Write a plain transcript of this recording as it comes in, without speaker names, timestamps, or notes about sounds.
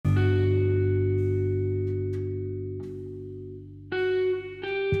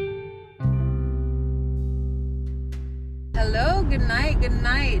good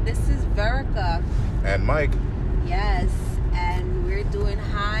night. This is Verica. And Mike. Yes, and we're doing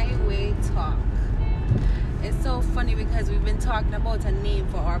Highway Talk. It's so funny because we've been talking about a name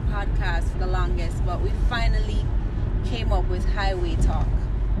for our podcast for the longest, but we finally came up with Highway Talk.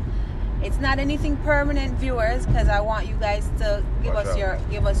 It's not anything permanent, viewers, because I want you guys to give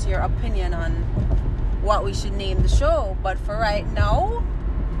us your opinion on what we should name the show. But for right now,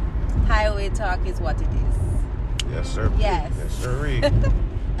 Highway Talk is what it is. Yes, sir. Yes. Yes, sir.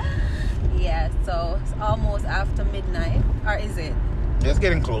 Yeah, so it's almost after midnight. Or is it? It's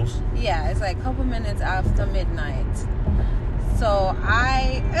getting close. Yeah, it's like a couple minutes after midnight. So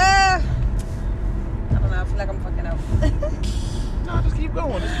I don't know, I feel like I'm fucking up. No, just keep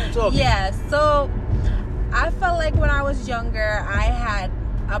going. Just keep talking. Yeah, so I felt like when I was younger, I had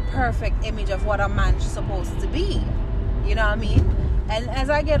a perfect image of what a man's supposed to be. You know what I mean? And as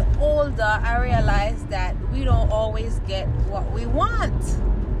I get older, I realize that we don't always get what we want.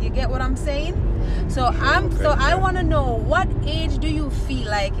 You get what I'm saying? So I want to know, what age do you feel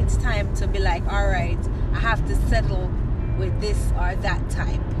like it's time to be like, all right, I have to settle with this or that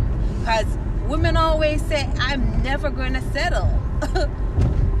type? Because women always say, I'm never going to settle.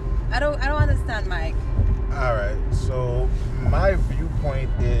 I don't understand, Mike. All right. So my viewpoint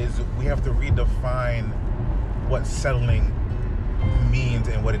is we have to redefine what settling means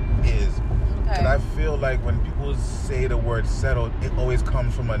and what it is. Okay. And I feel like when people say the word settled, it always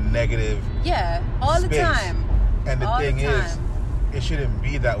comes from a negative all space. the time. And the all thing the is, it shouldn't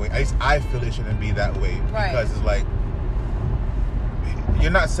be that way. At least I feel it shouldn't be that way. Right. Because it's like, you're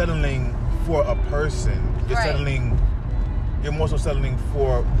not settling for a person. You're more so settling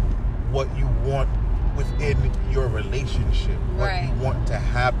for what you want within your relationship. What you want to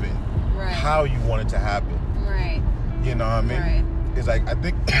happen. Right. How you want it to happen. Right. You know what I mean? Right. It's like, I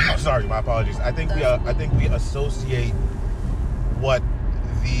think sorry, my apologies. I think we associate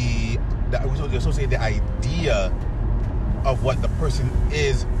we associate the idea of what the person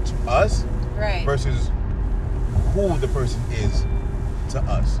is to us, Right. versus who the person is to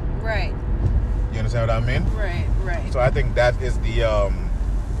us. Right. You understand what I mean? Right. So I think that is the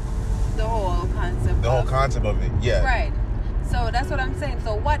whole concept. the whole concept of it. Yeah. Right. So that's what I'm saying.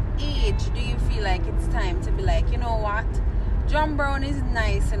 So what age do you feel like it's time to be like, you know what? John Brown is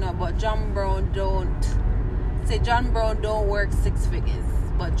nice, but John Brown don't work 6 figures.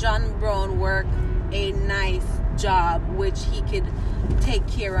 But John Brown work a nice job which he could take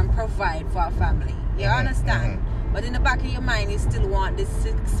care and provide for a family. You understand? Mm-hmm. But in the back of your mind, you still want this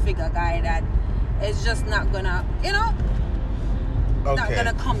 6-figure guy that is just not gonna, not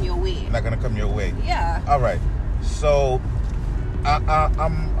gonna come your way. Not gonna come your way. Yeah. All right. So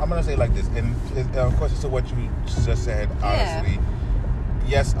I'm gonna say it like this, and of course, to what you just said. Honestly,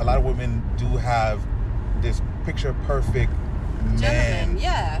 yes, a lot of women do have this picture perfect man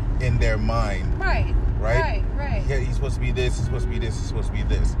in their mind. Right. Yeah, he's supposed to be this. He's supposed to be this. He's supposed to be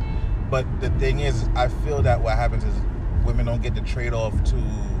this. But the thing is, I feel that what happens is women don't get the trade-off to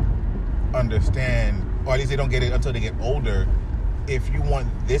understand, or at least they don't get it until they get older. If you want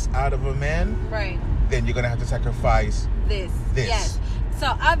this out of a man, right, then you're gonna have to sacrifice this. Yes. So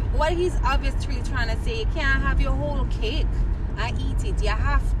what he's obviously trying to say, you can't have your whole cake and eat it. You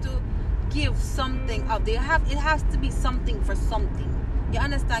have to give something up. It has to be something for something. You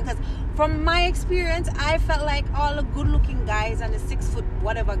understand? Because from my experience, I felt like all the good-looking guys and the 6-foot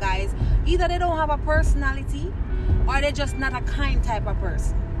whatever guys, either they don't have a personality or they're just not a kind type of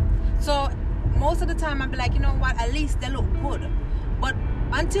person. So most of the time, I'll be like, you know what? At least they look good. But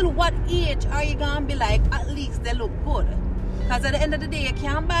until what age are you gonna be like, at least they look good? Because at the end of the day, you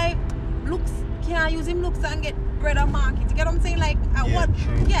can't buy looks, can't use him looks and get bread or market. You get what I'm saying? Like, what?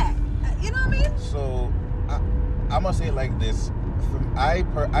 True. Yeah. You know what I mean? So I'm gonna say it like this. I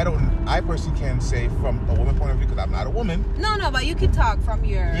personally can't say from a woman point of view, because I'm not a woman. No, but you can talk from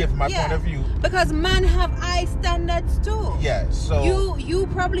your from my point of view. Because men have high standards too. Yeah. So you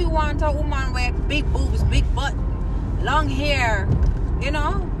probably want a woman with big boobs, big butt, long hair,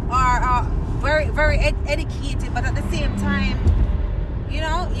 or very very educated, but at the same time,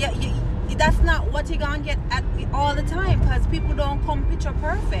 that's not what you're gonna get at all the time, because people don't come picture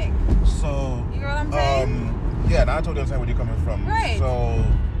perfect. So you know what I'm saying? Yeah, now I totally understand where you're coming from. Right. So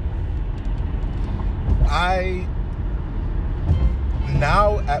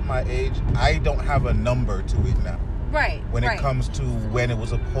now at my age, I don't have a number to it now. Right. When it comes to when it was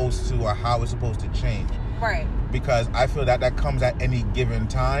supposed to or how it's supposed to change. Right. Because I feel that comes at any given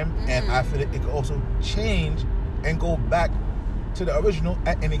time, and I feel that it could also change and go back to the original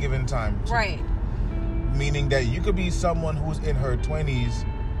at any given time too. Right. Meaning that you could be someone who's in her 20s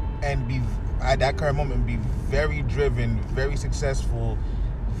and be at that current moment be very driven, very successful,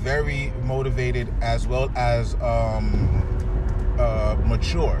 very motivated, as well as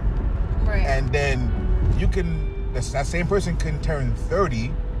mature. Right. And then that same person can turn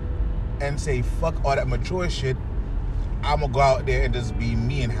 30 and say, fuck all that mature shit. I'm gonna go out there and just be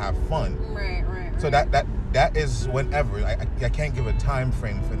me and have fun. Right. So that is whenever. I can't give a time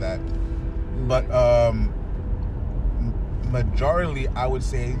frame for that. But majority, I would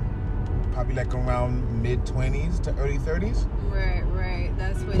say probably like around mid-20s to early 30s. Right.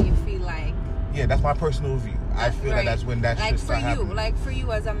 That's when you feel like. Yeah, that's my personal view. I feel like that's when that shit starts happening. Like for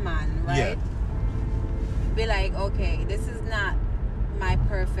you as a man, right? Yeah. Be like, okay, this is not my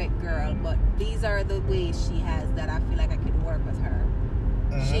perfect girl, but these are the ways she has that I feel like I could work with her.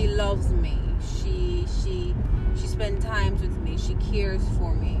 Mm-hmm. She loves me. She spends time with me. She cares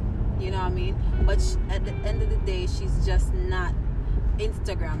for me. You know what I mean? But at the end of the day, she's just not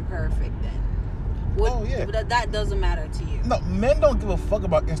Instagram perfect then. That doesn't matter to you. No, men don't give a fuck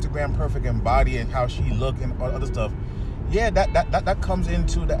about Instagram perfect and body and how she look and all other stuff. Yeah, that comes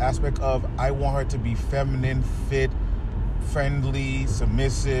into the aspect of I want her to be feminine, fit, friendly,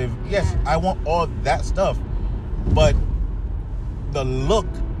 submissive. Yeah. Yes, I want all that stuff. But the look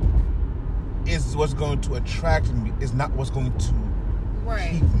is what's going to attract me, is not what's going to keep me.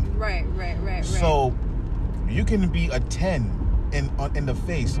 Right. So you can be a 10 in the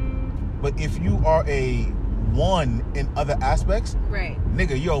face, but if you are a 1 in other aspects, right,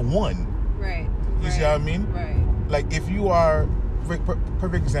 nigga, you're a 1. Right. You see what I mean? Right. Like if you are,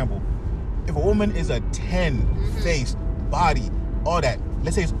 perfect example, if a woman is a 10 face, body, all that,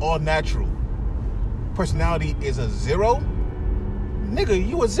 let's say it's all natural, personality is a 0, nigga,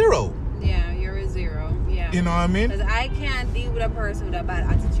 you a 0. Yeah, you're a 0. Yeah. You know what I mean? Because I can't deal with a person with a bad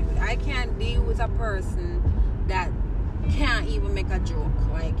attitude. I can't deal with a person that can't even make a joke.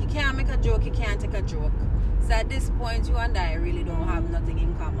 Like, you can't make a joke, you can't take a joke. So at this point, you and I really don't have nothing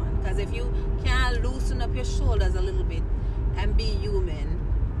in common. Because if you can't loosen up your shoulders a little bit and be human,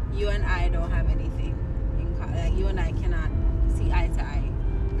 you and I don't have anything in common. Like, you and I cannot see eye to eye.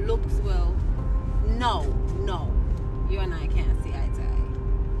 Looks, well, no. You and I can't see eye to eye.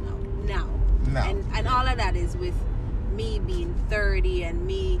 No. And all of that is with me being 30 and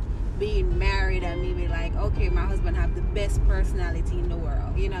me being married and me being like, okay, my husband have the best personality in the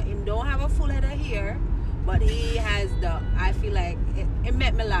world. You know, he don't have a full head of hair, but he has I feel like it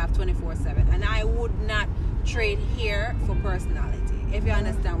made me laugh 24/7. And I would not trade hair for personality, if you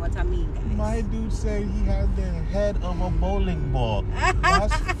understand what I mean, guys. My dude said he has the head of a bowling ball.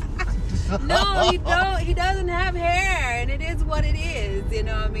 No, he don't. He doesn't have hair, and it is what it is. You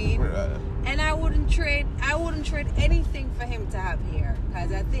know what I mean? Right. And I wouldn't trade anything for him to have hair,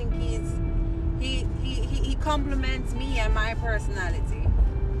 because I think he compliments me and my personality,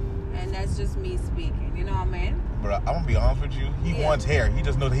 and that's just me speaking. You know what I mean? Bro, I'm gonna be honest with you. He wants hair. He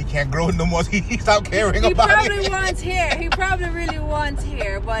just knows that he can't grow it no more. He stopped caring about it. He probably wants hair. He probably really wants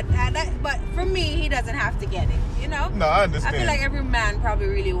hair, but for me, he doesn't have to get it. You know? No, I understand. I feel like every man probably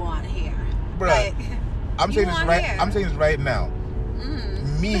really want hair. Bro, like, I'm saying this right. Hair. I'm saying this right now.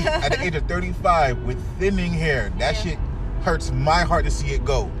 Me at the age of 35 with thinning hair, that shit hurts my heart to see it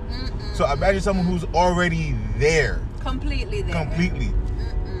go. So imagine someone who's already there. Completely there. Completely.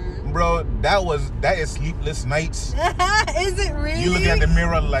 Bro, that is sleepless nights. Is it really? You looking at the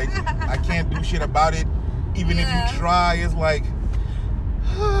mirror like, I can't do shit about it. Even if you try, it's like...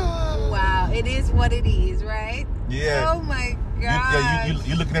 Wow, it is what it is, right? Yeah. Oh my God.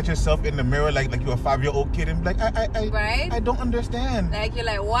 You looking at yourself in the mirror like you're a 5-year-old kid and like, I don't understand. Like, you're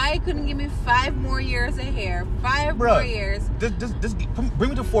like, why couldn't give me 5 more years of hair? 5 more years. This bring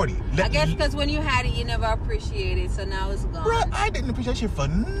me to 40. I guess because when you had it, you never appreciated it, so now it's gone. Bro, I didn't appreciate shit for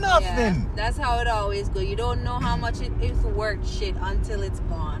nothing. Yeah, that's how it always goes. You don't know how much it's worth shit until it's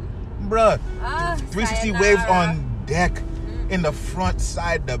gone. Bro, 360 waves on deck. In the front,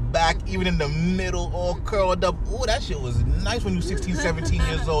 side, the back, even in the middle, all curled up. Oh, that shit was nice when you 16, 17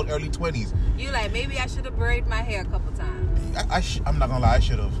 years old, early 20s. You like, maybe I should have braided my hair a couple times. I'm not gonna lie, I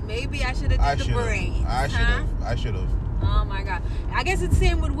should have. Maybe I should have did the braids. I should have. Oh my God. I guess it's the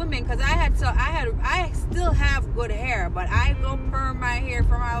same with women, because I still have good hair, but I don't perm my hair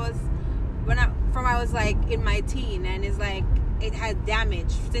from I was like in my teen, and it's like it has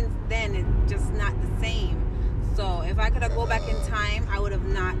damage. Since then, it's just not the same. So if I could have go back in time, I would have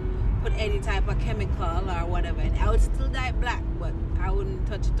not put any type of chemical or whatever. And I would still dye it black, but I wouldn't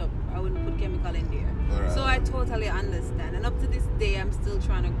touch it up. I wouldn't put chemical in there. Right. So I totally understand. And up to this day, I'm still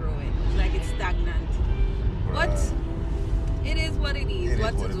trying to grow it. It's like it's stagnant. Right. But it is what it is.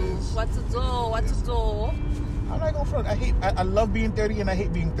 What to do. I'm not gonna front. I love being 30 and I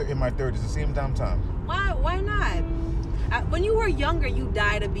hate being in my 30s at the same time. Why not? When you were younger, you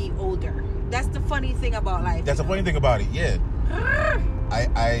die to be older. That's the funny thing about life. That's the funny thing about it, yeah.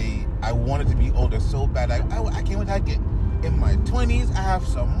 I wanted to be older so bad. Like, I can't wait to get in my 20s. I have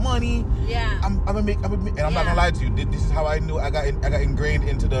some money. Yeah. I'm not gonna lie to you. This is how I knew I got ingrained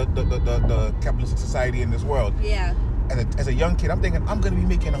into the capitalistic society in this world. Yeah. As a young kid, I'm thinking I'm gonna be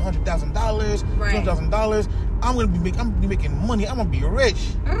making $100,000, $200,000. I'm gonna be making money. I'm gonna be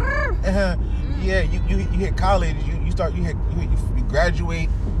rich. Yeah. You hit college. You graduate.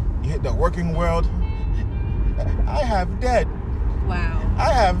 You hit the working world. I have debt. Wow.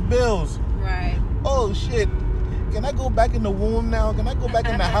 I have bills. Right. Oh shit. Can I go back in the womb now? Can I go back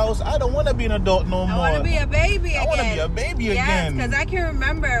in the house? I don't want to be an adult no more. I want to be a baby again. I want to be a baby again. Yes, because I can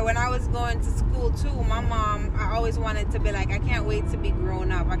remember when I was going to school too, my mom, I always wanted to be like, I can't wait to be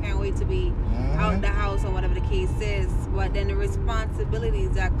grown up. I can't wait to be out the house or whatever the case is. But then the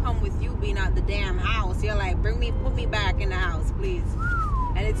responsibilities that come with you being out the damn house, you're like, put me back in the house, please.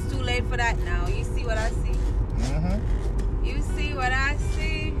 And it's too late for that now. You see what I see? You see what I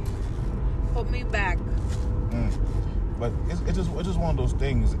see? Put me back. But it's just one of those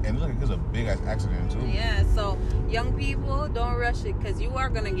things, and look, it's a big ass accident too. Yeah, so young people, don't rush it, because you are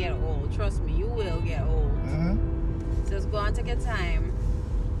gonna get old. Trust me, you will get old. Just go on, take your time.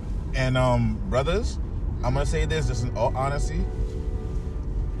 And brothers, I'm gonna say this just in all honesty.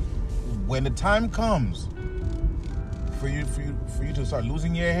 When the time comes for you to start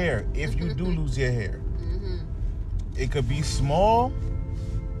losing your hair, if you do lose your hair, it could be small,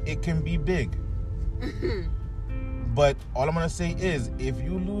 it can be big. But all I'm gonna say is, if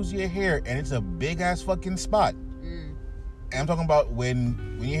you lose your hair and it's a big ass fucking spot, and I'm talking about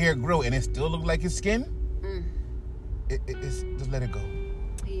when your hair grow and it still look like your skin, it's just let it go.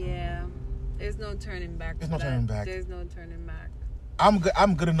 Yeah, there's no turning back. There's no turning back.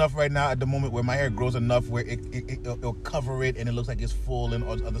 I'm good enough right now at the moment where my hair grows enough where it'll cover it and it looks like it's full and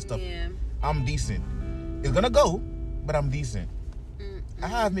all other stuff. Yeah. I'm decent. It's gonna go, but I'm decent. I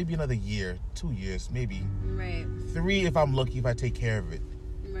have maybe another year, 2 years, maybe. Right. 3 if I'm lucky, if I take care of it.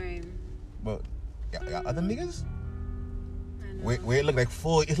 Right. But other niggas, where it look like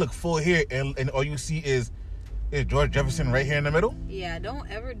full, it look full here, and all you see is George Jefferson right here in the middle. Yeah, don't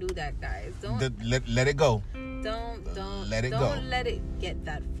ever do that, guys. Let it go. Don't let it go. Don't let it get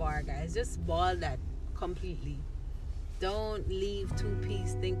that far, guys. Just ball that completely. Don't leave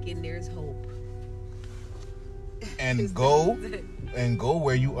 2-piece thinking there's hope. And go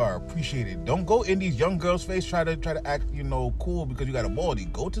where you are appreciated. Don't go in these young girls' face try to act, cool because you got a baldy.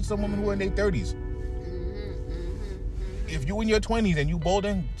 Go to some women who are in their 30s. If you in your 20s and you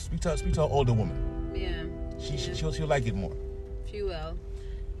balding, speak to an older woman. Yeah. She'll like it more. She will.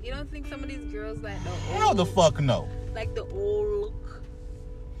 You don't think some of these girls like the old? Hell the fuck no. Like the old look.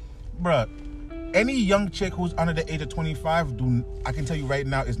 Bruh, any young chick who's under the age of 25, I can tell you right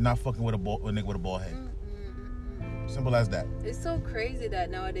now, is not fucking with a nigga with a bald head. Simple as that. It's so crazy that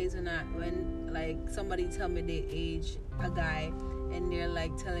nowadays when like somebody tell me they age a guy and they're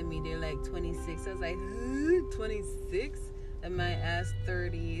like telling me they're like 26. I was like, 26? And my ass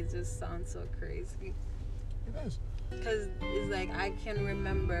 30. It just sounds so crazy. It does. Because it's like I can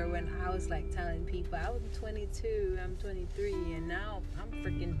remember when I was like telling people I was 22, I'm 23, and now I'm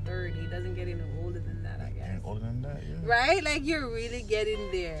freaking 30. It doesn't get any older than that, I guess. And older than that, yeah. Right? Like you're really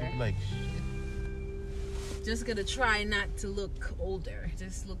getting there. Like just gonna try not to look older,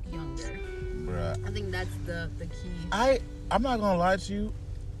 just look younger. Bruh. I think that's the key. I'm not gonna lie to you,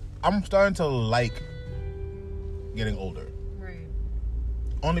 I'm starting to like getting older. Right.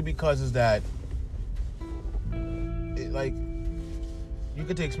 Only because is that like you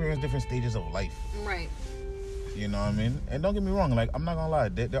get to experience different stages of life. Right. You know what I mean? And don't get me wrong, like I'm not gonna lie,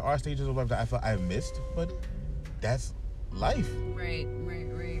 there are stages of life that I feel I've missed, but that's life. Right.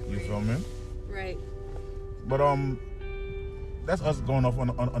 You feel me? Right. But that's us going off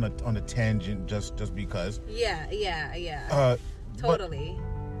on a tangent just because. Yeah. Totally.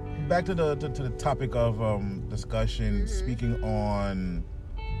 Back to the topic of discussion, speaking on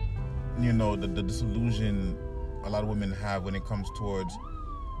the disillusion a lot of women have when it comes towards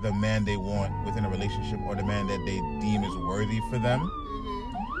the man they want within a relationship or the man that they deem is worthy for them.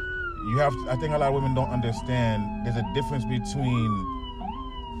 I think a lot of women don't understand there's a difference between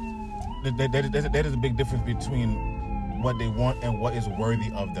there is a big difference between what they want and what is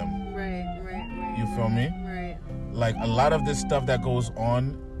worthy of them. Right. You feel me? Right. Like a lot of this stuff that goes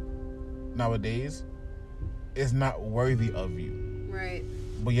on nowadays is not worthy of you. Right.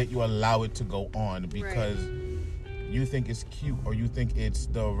 But yet you allow it to go on because you think it's cute or you think it's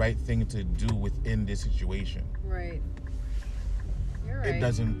the right thing to do within this situation. Right. You're right.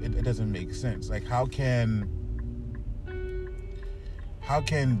 It doesn't make sense. Like, how can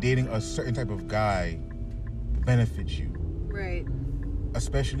dating a certain type of guy benefit you? Right.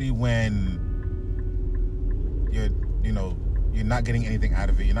 Especially when you're not getting anything out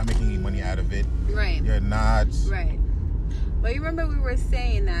of it. You're not making any money out of it. Right. You're not. Right. But you remember we were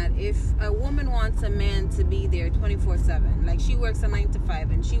saying that if a woman wants a man to be there 24/7, like she works a 9 to 5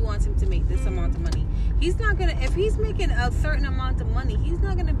 and she wants him to make this amount of money, he's not going to, if he's making a certain amount of money, he's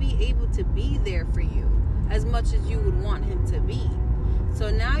not going to be able to be there for you as much as you would want him to be. So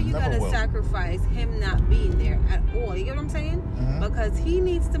now you got to sacrifice him not being there at all. You get what I'm saying? Mm-hmm. Because he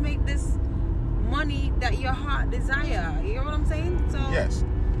needs to make this money that your heart desire. You get what I'm saying? So yes.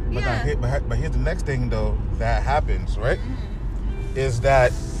 But, yeah. But here's the next thing, though, that happens, right? Mm-hmm. Is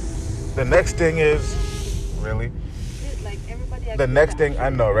that the next thing is really like everybody. The next thing I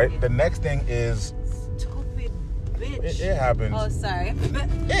know, right? The next thing is stupid bitch. It happens. Oh, sorry.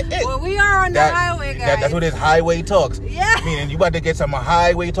 Well, we are on the highway, guys. That's what it is. Highway talks. Yeah. Meaning you about to get some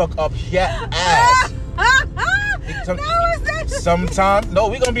highway talk up your ass. Sometimes, no,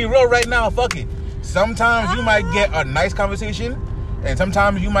 we're gonna be real right now. Fuck it. Sometimes you might get a nice conversation, and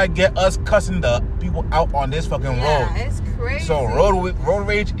sometimes you might get us cussing the people out on this fucking road. Yeah, it's crazy. So road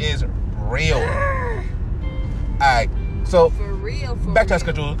rage is real. Alright, so for real. Back to our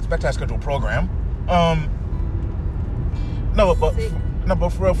schedule program. But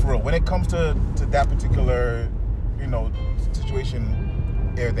for real, when it comes to that particular,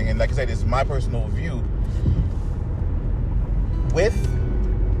 situation, everything, and like I said, it's my personal view. With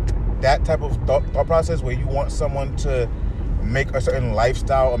that type of thought process where you want someone to make a certain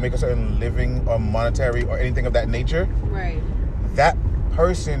lifestyle or make a certain living or monetary or anything of that nature, right? That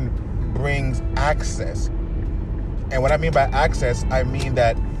person brings access. And what I mean by access, I mean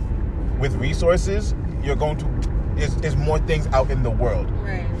that with resources, there's more things out in the world.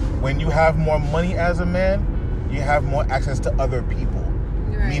 Right. When you have more money as a man, you have more access to other people.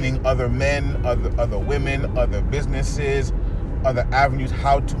 Right. Meaning other men, other women, other businesses, other avenues,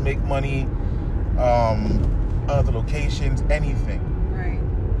 how to make money, other locations, anything. Right.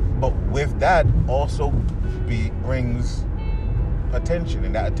 But with that also brings attention,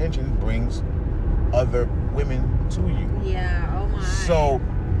 and that attention brings other women to you. Yeah, oh my. So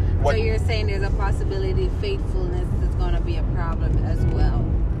you're saying there's a possibility faithfulness is going to be a problem as well.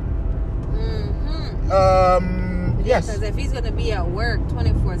 Mm-hmm. Yes. Because if he's going to be at work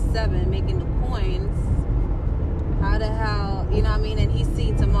 24/7 making the coins, how the hell, you know what I mean? And he's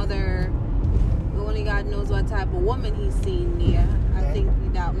seen some other, only God knows what type of woman he's seen there. I think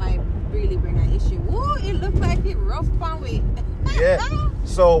that might really bring an issue. Woo, it looked like it rough on me. Yeah.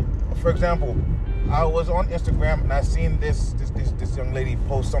 So, for example, I was on Instagram and I seen this young lady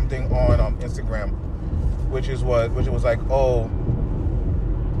post something on Instagram, which was like, oh,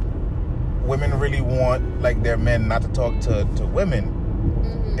 women really want like their men not to talk to women,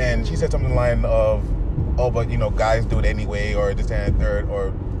 mm-hmm. And she said something along the line of, oh, but guys do it anyway, or this and third,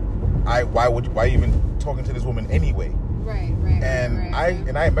 or why are you even talking to this woman anyway? Right. And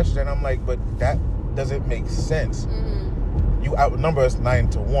I messaged her and I'm like, but that doesn't make sense. Mm-hmm. You outnumber us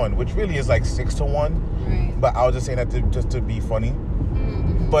 9-1, which really is like 6-1. Right. But I was just saying that just to be funny.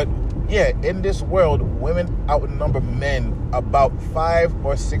 Mm-hmm. But yeah, in this world, women outnumber men about 5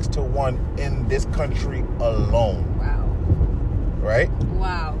 or 6-1 in this country alone. Wow. Right?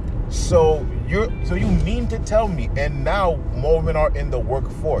 Wow. So you mean to tell me, and now more women are in the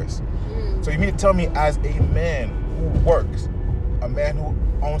workforce. Mm. So you mean to tell me, as a man who works, a man who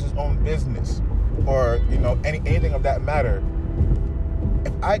owns his own business, or anything of that matter,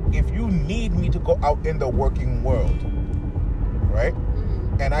 if you need me to go out in the working world, right,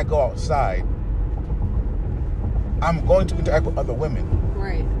 mm-hmm. and I go outside, I'm going to interact with other women,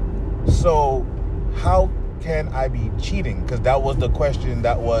 right? So how can I be cheating? Because that was the question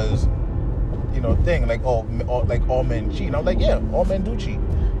that was, thing, like, all men cheat. And I was like, yeah, all men do cheat.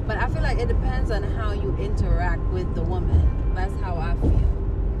 But I feel like it depends on how you interact with the woman. That's how I feel.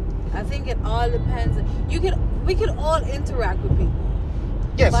 I think it all depends. We could all interact with people.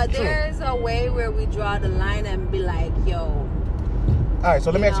 Yes, but true. There's a way where we draw the line and be like, yo. All right,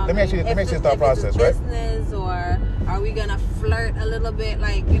 so let me ask you this thought process, right? Business, or are we gonna flirt a little bit?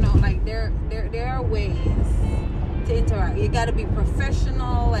 Like, like there are ways to interact. You gotta be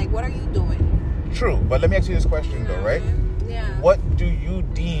professional. Like, what are you doing? True, but let me ask you this question though, right? Yeah. What do you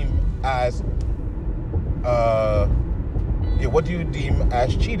deem as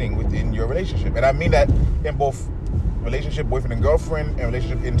cheating within your relationship? And I mean that in both relationship, boyfriend and girlfriend, and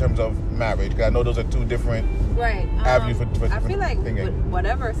relationship in terms of marriage, because I know those are two different right avenue for I feel like thinking. with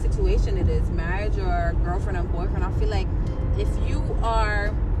whatever situation it is, marriage or girlfriend and boyfriend, I feel like if you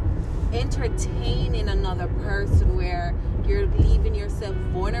are entertaining another person where you're leaving yourself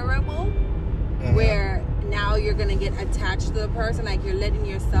vulnerable, where now you're gonna get attached to the person, like you're letting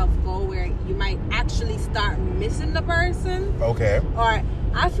yourself go, where you might actually start missing the person. Okay. Or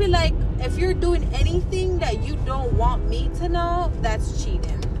I feel like if you're doing anything that you don't want me to know, that's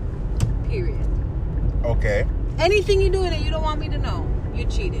cheating. Period. Okay. Anything you're doing that you don't want me to know, you're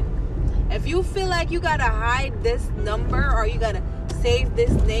cheating. If you feel like you gotta hide this number or you gotta save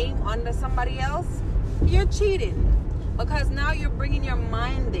this name under somebody else, you're cheating. Because now you're bringing your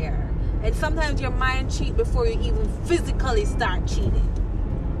mind there. And sometimes your mind cheat before you even physically start cheating.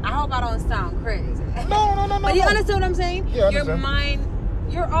 I hope I don't sound crazy. No. But you understand what I'm saying? Yeah, I your understand. mind,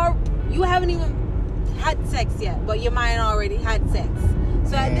 you haven't even had sex yet, but your mind already had sex.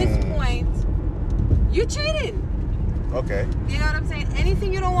 So at this point, you're cheating. Okay. You know what I'm saying?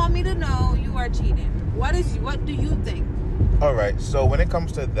 Anything you don't want me to know, you are cheating. What do you think? All right. So when it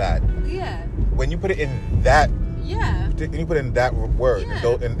comes to that, Yeah. when you put it in that, Yeah. when you put it in that word,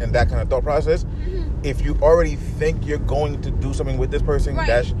 Yeah. in that kind of thought process, if you already think you're going to do something with this person, Right.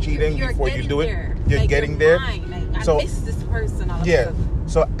 that's cheating You're before you getting do it. there. You're Like, getting your there. mind, like, So- I miss this person all of a Yeah. sudden.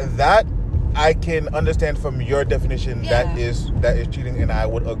 So that I can understand from your definition. Yeah. That is cheating, and I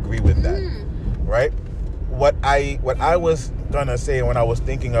would agree with that. Right? What I was gonna say when I was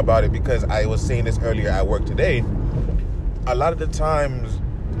thinking about it, because I was saying this earlier at work today, a lot of the times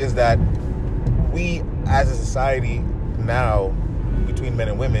is that we as a society now, between men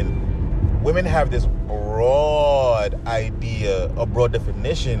and women have this broad idea, a broad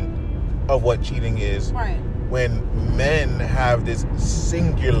definition of what cheating is, Right. when men have this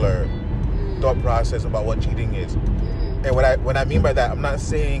singular thought process about what cheating is. And what I mean by that, I'm not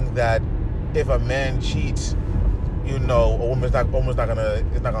saying that if a man cheats, a woman's not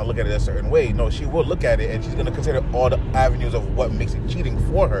gonna look at it a certain way. No, she will look at it and she's gonna consider all the avenues of what makes it cheating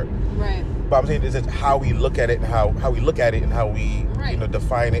for her. Right. But I'm saying is it's how we look at it and how we look at it and how we Right.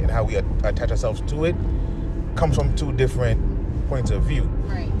 define it and how we attach ourselves to it comes from two different points of view.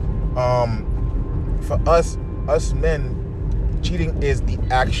 Right. For us men, cheating is the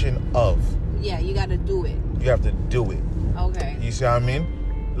action of. Yeah, you got to do it. You have to do it. Okay. You see what I mean?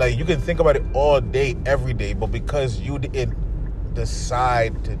 Like, you can think about it all day, every day, but because you didn't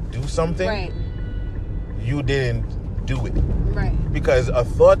decide to do something, Right. you didn't do it. Right. Because a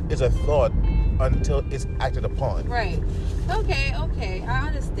thought is a thought until it's acted upon. Right. Okay. I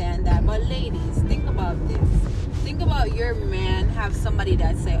understand that. But ladies, think about this. Think about your man have somebody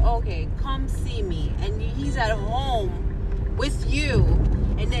that say, okay, come see me. And he's at home with you.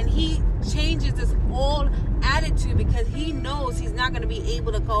 And then he changes this whole attitude because he knows he's not going to be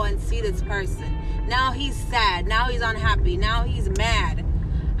able to go and see this person. Now he's sad. Now he's unhappy. Now he's mad.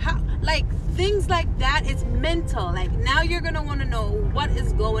 Like, things like that, it's mental. Like, now you're going to want to know what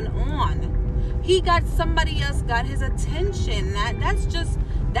is going on. He got somebody else got his attention.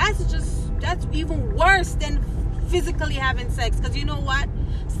 That's even worse than physically having sex. Because you know what?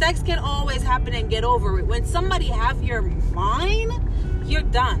 Sex can always happen and get over it. When somebody have your mind, you're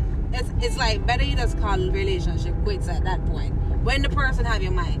done. It's like better you just call relationship quits at that point. When the person have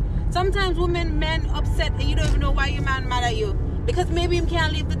your mind. Sometimes men upset and you don't even know why your man mad at you. Because maybe him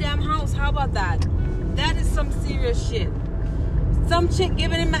can't leave the damn house. How about that? That is some serious shit. Some chick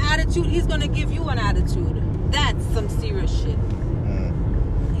giving him an attitude, he's gonna give you an attitude. That's some serious shit.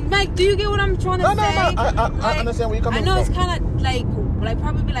 Mike, do you get what I'm trying to say? No. I understand where you're coming from. I know it's kind of like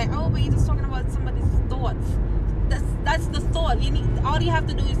probably be like, oh, but you're just talking about somebody's thoughts. That's the thought. All you have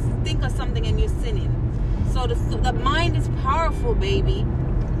to do is think of something and you're sinning. So the mind is powerful, baby.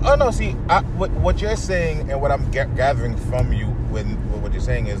 Oh no! See, what you're saying and what I'm gathering from you when what you're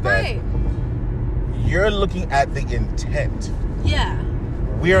saying is that you're looking at the intent. Yeah.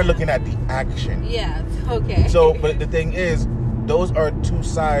 We are looking at the action. Yeah. Okay. So, but the thing is, those are two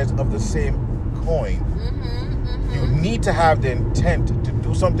sides of the same coin. You need to have the intent to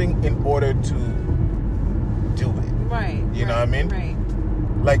do something in order to do it. Right. You know what I mean? Right.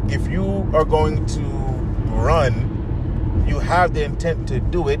 Like, if you are going to run, you have the intent to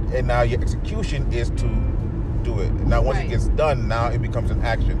do it, and now your execution is to do it. Now, once it gets done, now it becomes an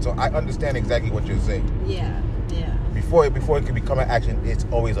action. So I understand exactly what you're saying. Yeah. Before it can become an action, it's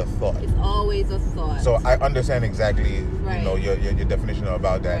always a thought. It's always a thought. So I understand exactly, your definition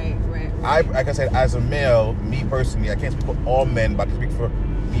about that. Right. Like I said, as a male, me personally, I can't speak for all men, but I can speak for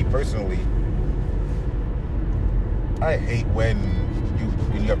me personally. I hate when you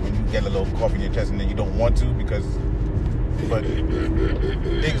get a little cough in your chest and then you don't want to because But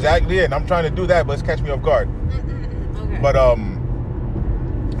exactly, and I'm trying to do that, but it's catch me off guard. Okay. But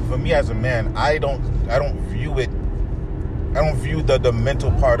for me as a man, I don't view it. I don't view the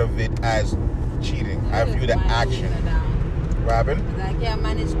mental part of it as cheating. I view the action. What happened? I can't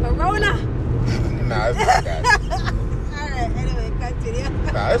manage Corona. Nah, it's not that. All right. Anyway, continue.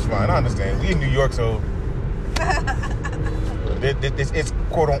 Nah, it's fine. I understand. We in New York, so this is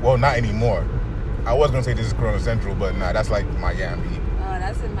quote unquote. Well, not anymore. I was gonna say this is Corona Central, but nah, that's like Miami. Oh,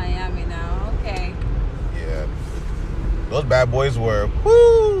 that's in Miami now. Okay. Yeah, those bad boys were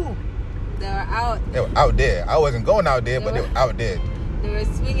whoo. They were out. They were out there. I wasn't going out there, but they were out there. They were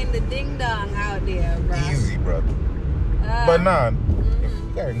swinging the ding dong out there, bro. Easy, bro. But nah,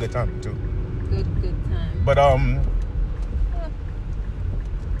 you got a good time too. Good time. But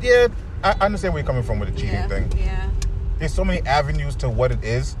yeah, I understand where you're coming from with the cheating thing. Yeah. There's so many avenues to what it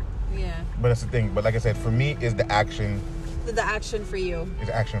is. Yeah. But that's the thing. But like I said, for me, is the action. The action for you. It's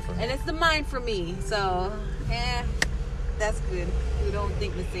action for me. And it's the mind for me. So, that's good. We don't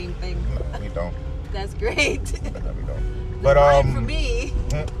think the same thing. No, we don't. That's great. No, we don't. The But mind for me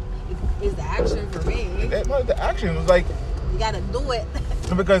is the action for me. The action was like, you gotta do it.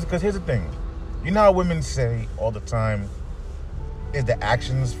 because here's the thing. You know how women say all the time, is the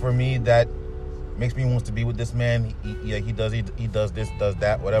actions for me that makes me want to be with this man. He does this, does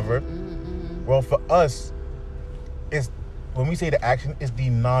that, whatever. Well, for us, it's when we say the action, it's the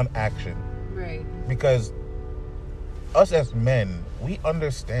non-action. Right. Because us as men, we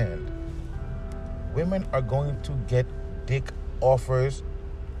understand women are going to get dick offers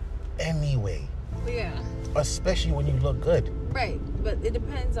anyway. Yeah. Especially when you look good. Right. But it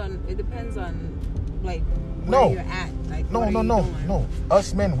depends on like where you're at. Like No.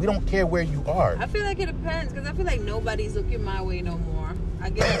 Us men, we don't care where you are. I feel like it depends because I feel like nobody's looking my way no more. I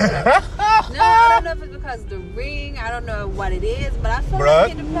guess. No, I don't know if it's because of the ring. I don't know what it is, but I feel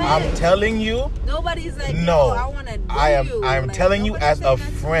like it depends. I'm telling you. Nobody's like, no. I want to do you. I am like, telling you as a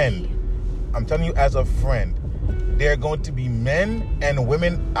saying friend. I'm telling you as a friend. There are going to be men and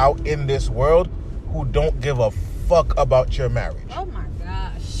women out in this world who don't give a fuck about your marriage. Oh my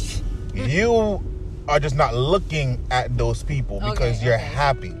gosh. You are just not looking at those people because you're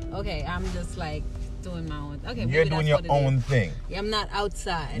happy. Okay, I'm just like doing my own. Okay, you're doing your own thing. Yeah, I'm not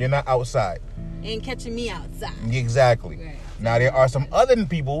outside. You're not outside. Ain't catching me outside. Exactly. Right. Now there are some other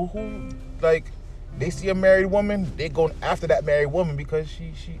people who like they see a married woman, they're going after that married woman because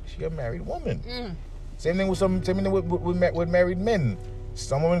she a married woman. Same thing with married men.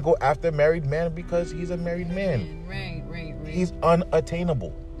 Some women go after a married man because he's a married man. Right. He's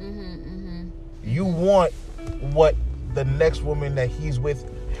unattainable. You want what the next woman that he's with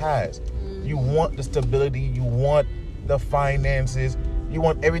has. You want the stability. You want the finances. You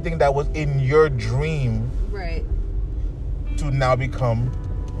want everything that was in your dream to now become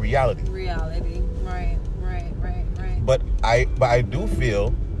reality. Right. But I do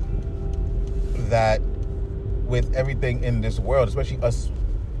feel that with everything in this world, especially us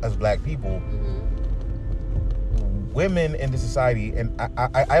as black people, women in this society, and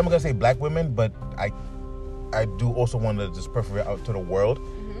I am gonna say black women, but I do also want to just prefer it out to the world.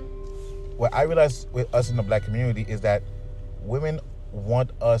 What I realize with us in the black community is that women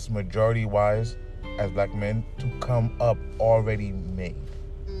want us majority-wise as black men to come up already made.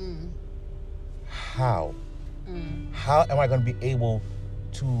 How? How am I going to be able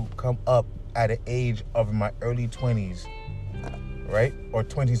to come up at an age of my early 20s, right? Or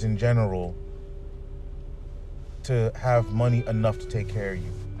 20s in general, to have money enough to take care of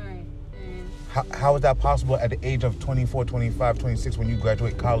you? How is that possible at the age of 24, 25, 26 when you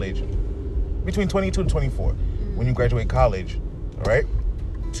graduate college? Between 22 to 24, when you graduate college, right?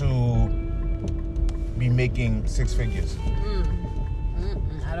 To be making six figures.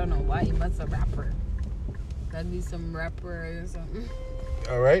 I don't know why. You must a rapper. Gotta be some rapper or something.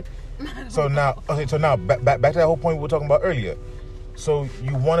 All right. So now, back to that whole point we were talking about earlier. So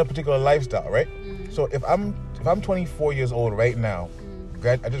you want a particular lifestyle, right? So if I'm 24 years old right now,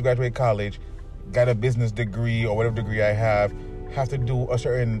 I just graduated college, got a business degree or whatever degree I have to do a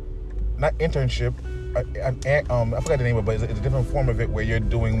certain, not internship, I forgot the name of it, but it's a different form of it where you're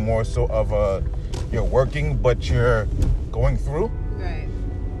doing more so of you're working, but you're going through. Right.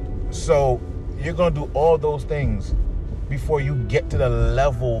 So you're going to do all those things before you get to the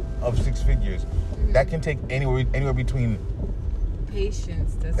level of six figures. That can take anywhere between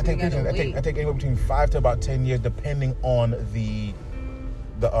patience. I take anywhere between 5 to about 10 years, depending on the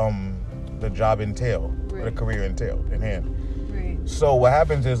job entail, or the career entail in hand. Right. So what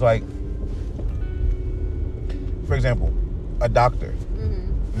happens is, like, for example, a doctor,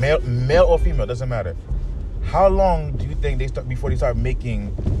 male or female, doesn't matter. How long do you think they start before they start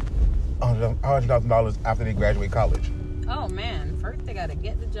making $100,000 after they graduate college? Oh man, first they gotta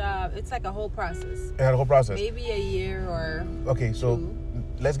get the job. It's like a whole process. They had a whole process. Maybe a year or okay. So 2.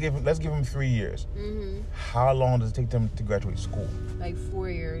 let's give them 3 years. Mm-hmm. How long does it take them to graduate school? Like 4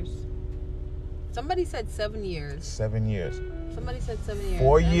 years. Somebody said 7 years. 7 years. Somebody said 7 years.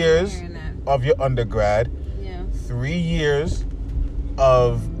 4 years of your undergrad. Yeah. 3 years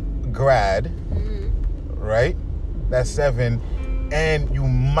of grad. Mm-hmm. Right? That's 7. And you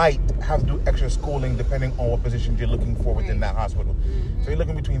might have to do extra schooling depending on what positions you're looking for within that hospital. Mm-hmm. So you're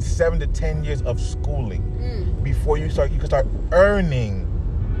looking between 7 to 10 years of schooling before you can start earning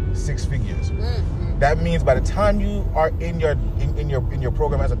 6 figures. Mm-hmm. That means by the time you are in your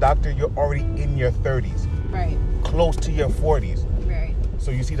program as a doctor, you're already in your 30s. Right. Close to your 40s. Right.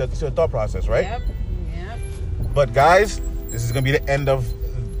 So you see the thought process, right? Yep. But guys, this is gonna be the end of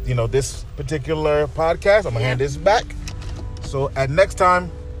this particular podcast. I'm gonna hand this back. So at next time.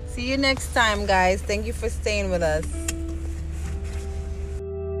 See you next time, guys. Thank you for staying with us.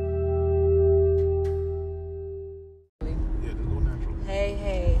 Yeah, just go natural.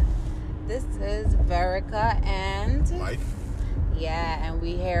 Hey. This is Verica and Mike. Yeah, and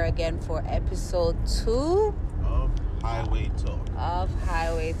we here again for episode 2 of Highway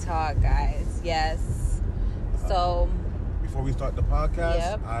Talk. Guys. Yes. So before we start the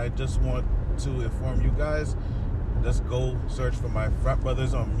podcast, I just want to inform you guys. Just go search for my frat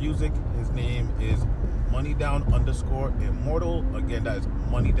brothers on music. His name is MoneyDown_Immortal. Again, that is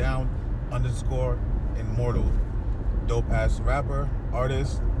MoneyDown_Immortal. Dope ass rapper,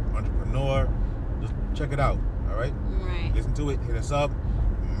 artist, entrepreneur. Just check it out. All right. Right. Listen to it. Hit us up.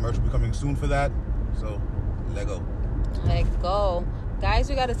 Merch will be coming soon for that. So let go. Guys,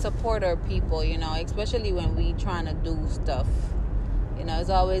 we gotta support our people. Especially when we trying to do stuff. It's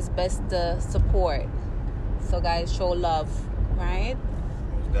always best to support. So guys, show love, right?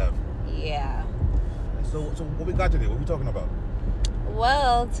 Most def. Yeah. So what we got today? What we talking about?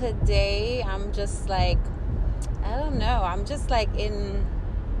 Well, today I'm just like, I don't know. I'm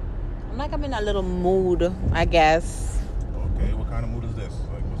in a little mood, I guess. Okay, what kind of mood is this?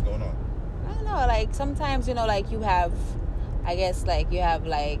 Like, what's going on? I don't know. Like sometimes, you have, I guess, like you have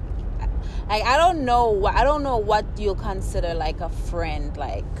like I don't know what you'll consider like a friend.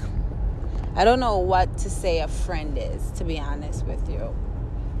 Like I don't know what to say a friend is, to be honest with you.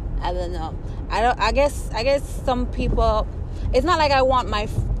 I don't know. I guess some people, it's not like I want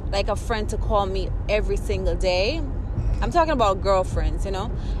a friend to call me every single day. I'm talking about girlfriends, It's not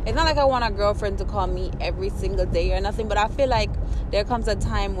like I want a girlfriend to call me every single day or nothing, but I feel like there comes a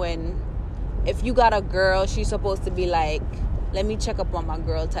time when if you got a girl, she's supposed to be like, let me check up on my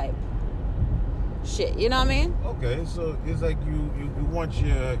girl type shit. You know what I mean? Okay, so it's like you want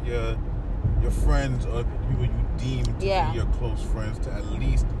your friends or people you deem to be your close friends to at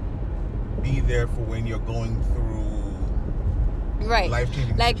least be there for when you're going through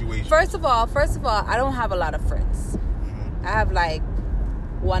life-changing situations. First of all, I don't have a lot of friends. I have like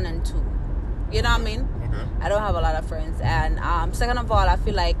 1 and 2. You know what I mean? Okay. I don't have a lot of friends. And second of all, I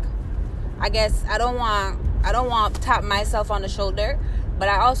feel like, I guess I don't want to tap myself on the shoulder, but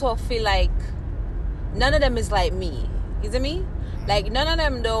I also feel like none of them is like me. You see me? Like none of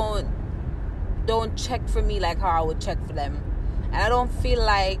them don't check for me like how I would check for them. And I don't feel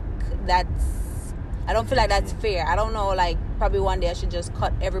like that's fair. I don't know, like probably one day I should just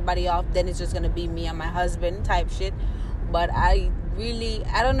cut everybody off, then it's just gonna be me and my husband type shit. But I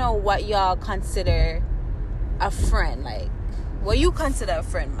don't know what y'all consider a friend. Like what you consider a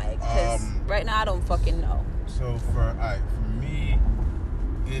friend, Mike? Because right now I don't fucking know. So for me,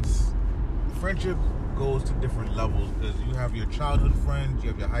 it's friendship goes to different levels because you have your childhood friends, you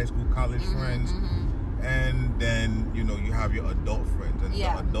have your high school, college friends, and then you have your adult friends. And the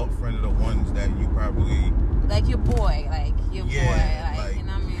adult friends are the ones that you probably like your boy, like you know what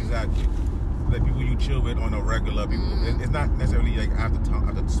I mean? Exactly. Like people you chill with on a regular. People, it's not necessarily like I have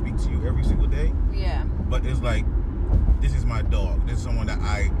to speak to you every single day. Yeah. But it's like this is my dog. This is someone that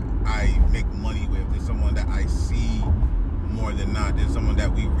I make money with. This is someone that I see more than not. This is someone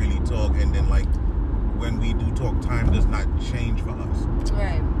that we really talk, and then like when we do talk, time does not change for us.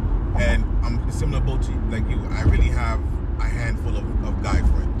 Right. And I'm similar boat to you. Like you, I really have a handful of guy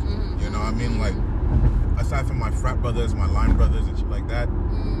friends. You know what I mean? Like aside from my frat brothers, my line brothers and shit like that,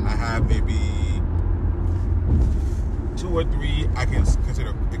 I have maybe 2 or 3 I can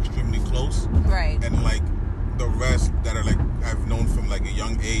consider extremely close. Right. And like the rest that are like I've known from like a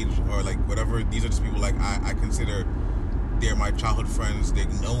young age or like whatever, these are just people like I consider they're my childhood friends. They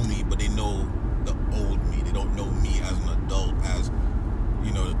know me, but they know the old me. They don't know me as an adult, as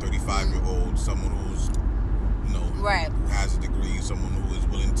the 35-year-old, someone who's right, who has a degree, someone who is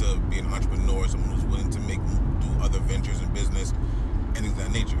willing to be an entrepreneur, someone who's willing to do other ventures in business, and things of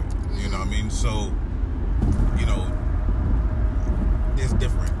that nature. You know what I mean? So, you know, it's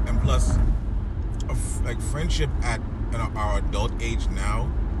different. And plus, like friendship at our adult age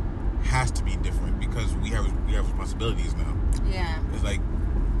now has to be different because we have responsibilities now. Yeah. It's like,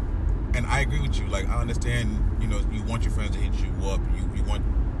 and I agree with you. Like, I understand, you know, you want your friends to hit you up. You want,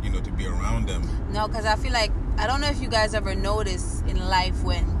 you know, to be around them. No, because I feel like, I don't know if you guys ever notice in life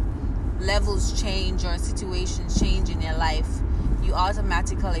when levels change or situations change in your life, you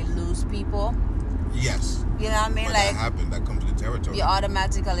automatically lose people. Yes. You know what I mean? But like, that happened. That comes with the territory. You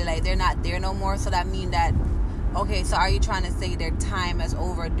automatically, like, they're not there no more. So that means that, okay, so are you trying to say their time is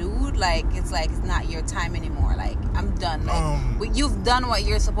over, dude? Like it's not your time anymore. Like, I'm done. Like, you've done what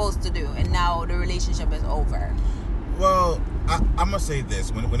you're supposed to do, and now the relationship is over. Well, I'm gonna say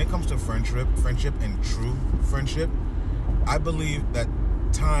this: when it comes to friendship and true friendship, I believe that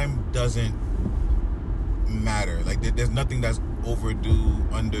time doesn't matter. Like, there's nothing that's overdue,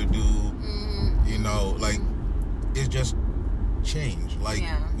 underdue. You know, like, it's just change. Like,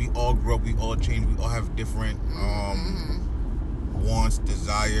 we all grow up, we all change, we all have different wants,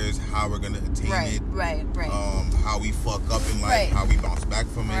 desires, how we're gonna attain it, right, how we fuck up in life, how we bounce back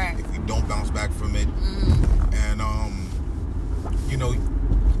from it, if we don't bounce back from it, and you know,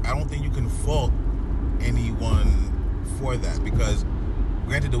 I don't think you can fault anyone for that, because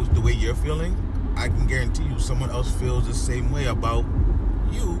granted, the way you're feeling, I can guarantee you someone else feels the same way about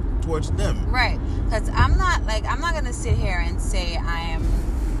you towards them. Right. Because I'm not going to sit here and say I am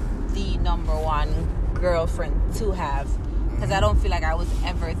the number one girlfriend to have. Because I don't feel like I was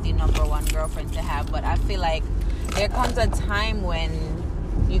ever the number one girlfriend to have. But I feel like there comes a time when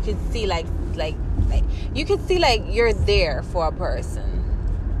you could see like you could see like you're there for a person.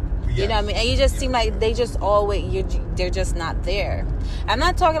 Yes. You know what I mean? And you just seem like they just always, they're just not there. I'm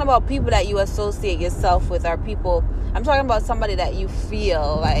not talking about people that you associate yourself with or people. I'm talking about somebody that you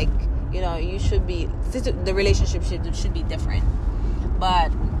feel like, you know, you should be, the relationship should be different.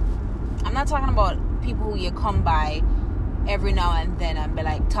 But I'm not talking about people who you come by every now and then and be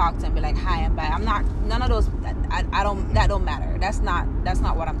like, talk to them, be like, hi and bye. I'm not, none of those, that don't matter. That's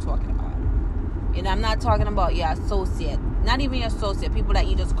not what I'm talking about. You know, I'm not talking about your associate. Not even your associate, people that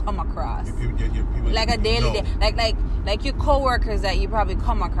you just come across. People like a daily, like your coworkers that you probably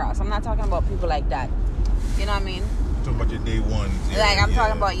come across. I'm not talking about people like that. You know what I mean? You're talking about your day ones. Yeah, like, I'm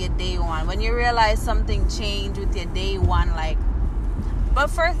talking about your day one. When you realize something changed with your day one, like... But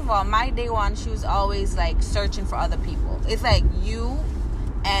first of all, my day one, she was always, like, searching for other people. It's like you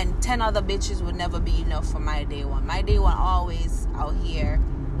and 10 other bitches would never be enough for my day one. My day one always out here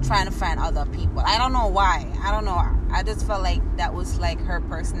trying to find other people. I don't know why. I don't know. I just felt like that was, like, her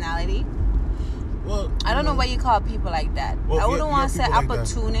personality. Well, I don't know what you call people like that. Well, I wouldn't want to say like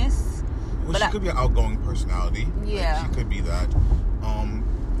opportunist. Well, she could be an outgoing personality. Yeah. Like, she could be that.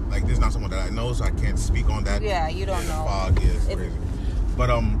 Like, this is not someone that I know, so I can't speak on that. Yeah, you don't know. Fog is crazy. But,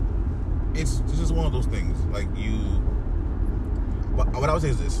 this is one of those things. Like, what I would say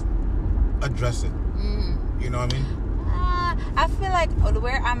is this. Address it. You know what I mean? I feel like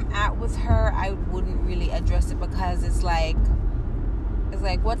where I'm at with her, I wouldn't really address it because it's like,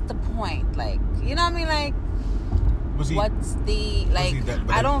 what's the point? Like, you know what I mean? Like, what's the, like,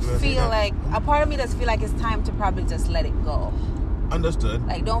 I don't feel like, a part of me does feel like it's time to probably just let it go. Understood.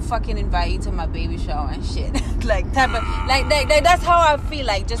 Like, don't fucking invite you to my baby shower and shit. Like, type of, like, that's how I feel.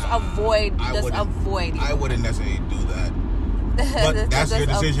 Like, just avoid it. I wouldn't necessarily do that. But that's your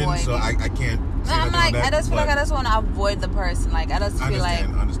decision, so I can't. No, I'm like, I just feel like I just want to avoid the person. Like, I just feel like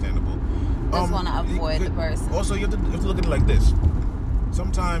understandable. I just want to avoid the person. Also, you have to look at it like this.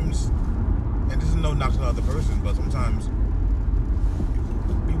 Sometimes, and this is no knock to the other person, but sometimes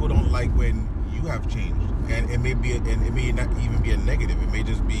people don't like when you have changed, and it may not even be a negative. It may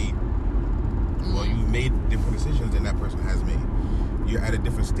just be, well, you made different decisions than that person has made. You're at a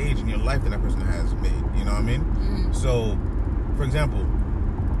different stage in your life than that person has made. You know what I mean? So, for example,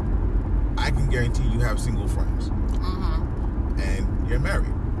 I can guarantee you have single friends, and you're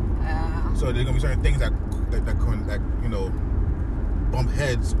married. So there's gonna be certain things that you know, bump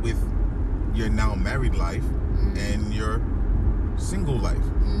heads with your now married life and your single life.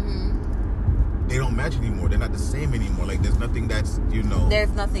 They don't match anymore. They're not the same anymore. Like, there's nothing that's, you know,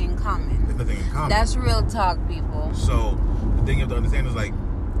 there's nothing in common. There's nothing in common. That's real talk, people. So the thing you have to understand is, like,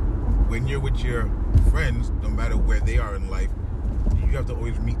 when you're with your friends, no matter where they are in life, you have to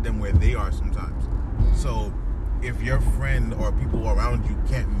always meet them where they are sometimes. So if your friend or people around you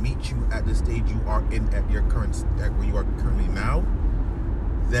can't meet you at the stage you are in at where you are currently now,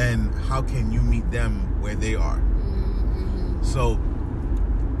 then how can you meet them where they are? So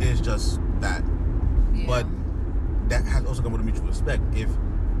it's just that. Yeah. But that has also come with a mutual respect. If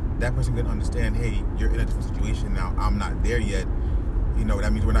that person can understand, hey, you're in a different situation now, I'm not there yet, you know,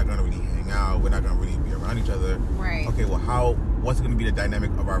 that means we're not going to really hang out, we're not going to really be around each other. Right. Okay, well, what's going to be the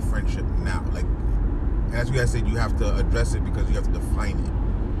dynamic of our friendship now? Like, as you guys said, you have to address it because you have to define it.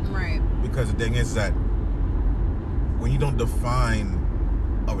 Right. Because the thing is that when you don't define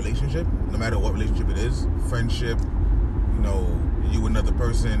a relationship, no matter what relationship it is, friendship, you know, you and another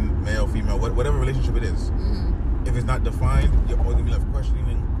person, male, female, whatever relationship it is, if it's not defined, you're always going to be left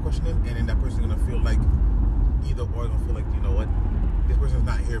questioning, and then that person's going to feel like either or going to feel like, you know what, this person's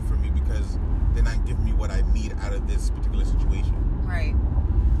not here for me because they're not giving me what I need out of this particular situation. Right.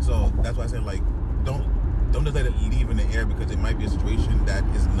 So that's why I said, like, don't just let it leave in the air, because it might be a situation that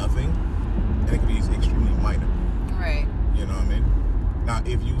is nothing and it could be extremely minor. Right. You know what I mean? Now,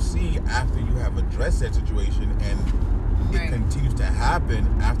 if you see after you have addressed that situation and it continues to happen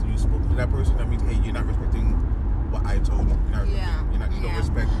after you've spoken to that person, that means, hey, you're not respecting what I told you. You don't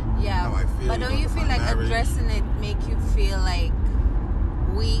respect how I feel. But don't you feel like addressing it make you feel like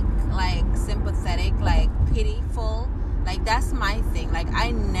weak, like sympathetic, like pitiful? Like, that's my thing. Like,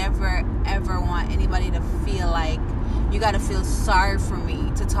 I never ever want anybody to feel like you got to feel sorry for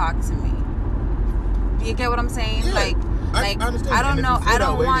me to talk to me. Do you get what I'm saying? Yeah, like I understand. I don't know. I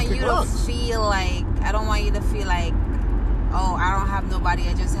don't want you to feel like, oh, I don't have nobody,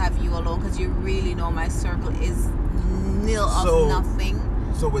 I just have you alone, because you really know my circle is nil of nothing.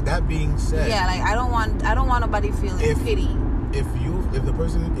 So with that being said, yeah, like I don't want nobody feeling pity. If you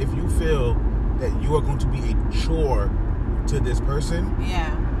feel that you are going to be a chore to this person,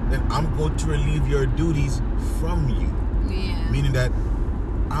 yeah, then I'm going to relieve your duties from you. Yeah. Meaning that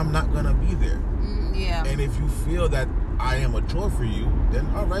I'm not gonna be there. Yeah. And if you feel that I am a chore for you, then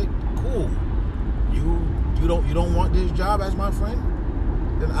all right, cool. You don't want this job as my friend,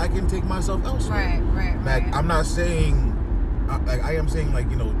 then I can take myself elsewhere. Right. Like, I'm not saying, like, I am saying, like,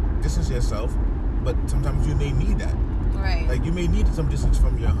 you know, distance yourself, but sometimes you may need that. Right. Like, you may need some distance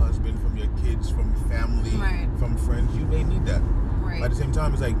from your husband, from your kids, from family, from friends. You may need that. Right. But at the same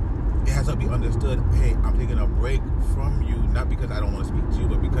time, it's like, it has to be understood, hey, I'm taking a break from you, not because I don't want to speak to you,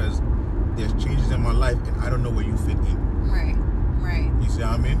 but because there's changes in my life and I don't know where you fit in. Right. You see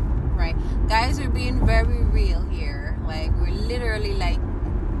what I mean? Right. Guys, we're being very real here. Like, we're literally, like,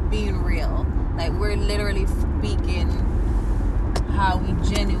 being real. Like, we're literally speaking how we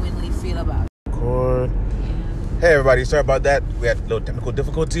genuinely feel about it. Record. Hey, everybody. Sorry about that. We had little technical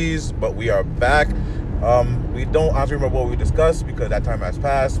difficulties, but we are back. We don't honestly remember what we discussed because that time has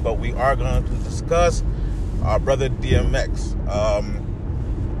passed, but we are going to discuss our brother DMX.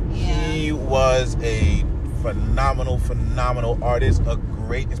 He was a phenomenal artist, a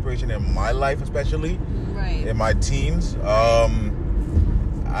great inspiration in my life, especially in my teens.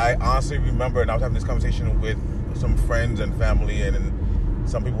 I honestly remember, and I was having this conversation with some friends and family and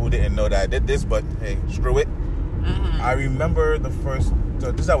some people who didn't know that I did this, but hey, screw it. I remember the first,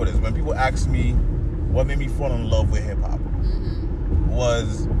 so this is how it is, when people ask me what made me fall in love with hip-hop,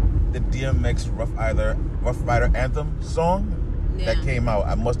 was the DMX Rough Rider Anthem song that came out.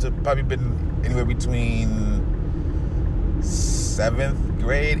 I must have probably been anywhere between 7th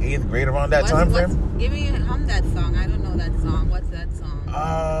grade, 8th grade, around that time frame. Hum that song. I don't know that song. What's that song?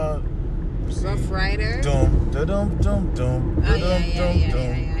 Rough Rider. Doom, da dum dum dum, da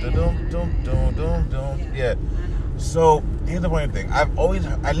dum dum dum dum. Yeah. So here's the funny thing. I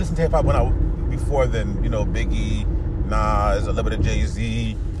listened to hip hop before then. You know, Biggie, Nas, a little bit of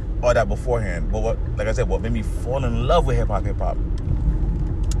Jay-Z, all that beforehand. But like I said, what made me fall in love with hip hop,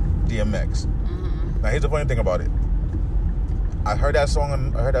 DMX. Now here's the funny thing about it. I heard that song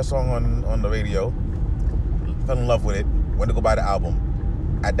on the radio, fell in love with it, went to go buy the album.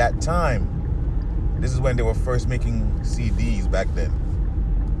 At that time, this is when they were first making CDs back then.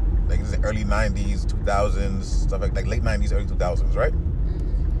 Like, this is the early 90s, 2000s, stuff like late 90s, early 2000s, right?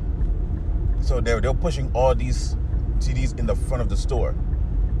 So they were pushing all these CDs in the front of the store.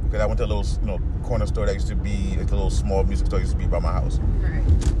 Because I went to a little, corner store that used to be, like a little small music store used to be by my house. Right.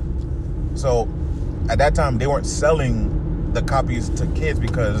 So at that time, they weren't selling the copies to kids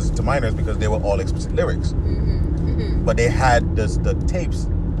to minors because they were all explicit lyrics. But they had the tapes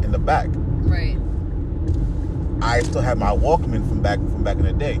in the back. Right. I still had my Walkman from back in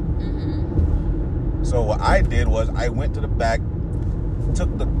the day. So what I did was I went to the back,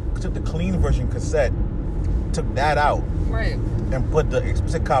 took the clean version cassette, took that out, right, and put the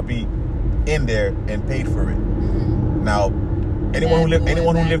explicit copy in there and paid for it. Now, anyone who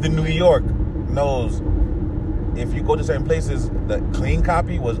lived in New York knows if you go to certain places, the clean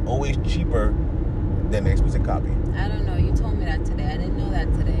copy was always cheaper than the explicit copy. I don't know. You told me that today. I didn't know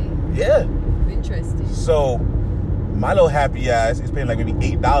that today. Yeah. Interesting. So my little happy ass is paying like maybe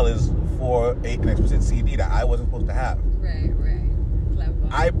 $8 for an explicit CD that I wasn't supposed to have. Right. Clever.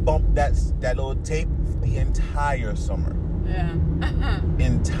 I bumped that little tape the entire summer. Yeah.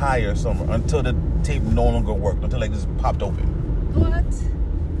 Entire summer until the tape no longer worked, until like just popped open. What?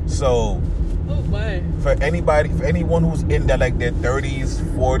 So, oh my! For anyone who's in that like their 30s,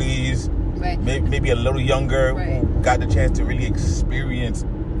 40s, right, maybe a little younger, right, who got the chance to really experience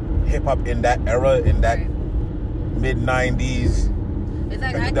hip hop in that era, in that right, mid 90s. It's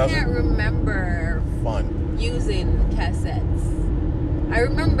like I can't remember using cassettes. I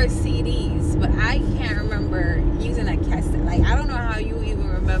remember CDs, but I can't remember using a cassette. Like, I don't know how you even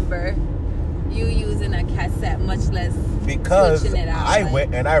remember you using a cassette, much less because switching it out. I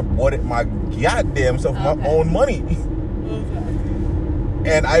went and I bought it my goddamn self with my own money.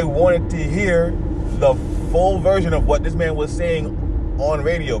 And I wanted to hear the full version of what this man was saying on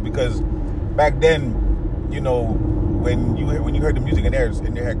radio, because back then, you know, when you heard the music and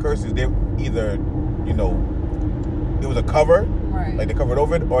they had curses, they either, you know, it was a cover. Right. Like they covered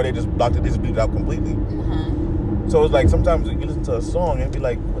over it, or they just blocked it, they just bleeped it out completely. So it's like sometimes you listen to a song and be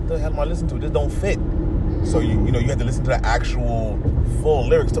like, what the hell am I listening to? This don't fit. So you know you have to listen to the actual full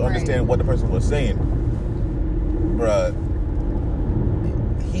lyrics to understand what the person was saying. Bruh,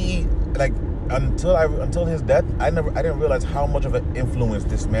 he like until his death, I didn't realize how much of an influence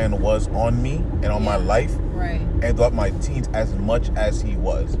this man was on me and on my life, right, and throughout my teens as much as he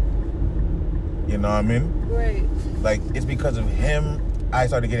was. You know what I mean? Right. Like, it's because of him I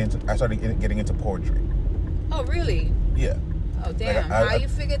started getting into poetry. Oh, really? Yeah. Oh, damn. Like, how you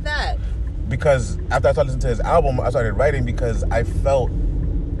figured that? Because after I started listening to his album, I started writing because I felt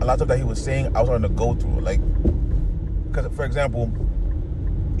a lot of stuff that he was saying, I was starting to go through. Like, because, for example,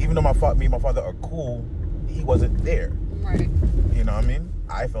 even though me and my father are cool, he wasn't there. Right. You know what I mean?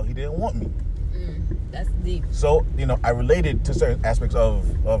 I felt he didn't want me. That's deep. So, you know, I related to certain aspects of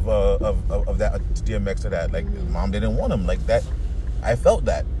that, to DMX, to that. Like, his mom didn't want him. Like, that, I felt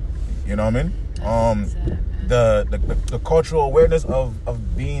that. You know what I mean? The cultural awareness of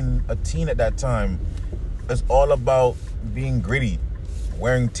being a teen at that time is all about being gritty,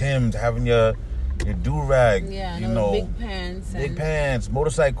 wearing Timbs, having your do-rag, you know, big pants,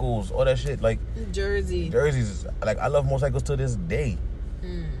 motorcycles, all that shit, like jerseys. Like, I love motorcycles to this day.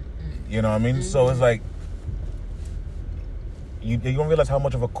 You know what I mean? So it's like you don't realize how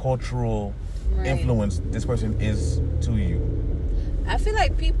much of a cultural influence this person is to you. I feel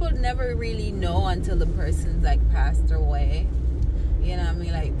like people never really know until the person's like passed away. You know what I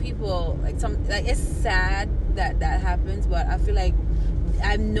mean? Like, people, like, it's sad that happens, but I feel like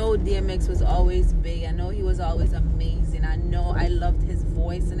I know DMX was always big. I know he was always amazing. I know I loved his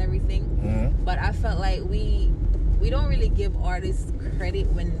voice and everything. But I felt like we don't really give artists credit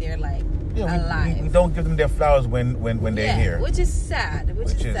when they're like alive. We don't give them their flowers when they're here. Which is sad.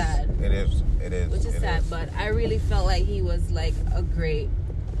 Which is sad. It is. Which is sad. But I really felt like he was like a great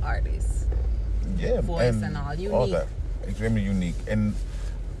artist. Yeah. Voice and all. Unique. All that. Extremely unique. And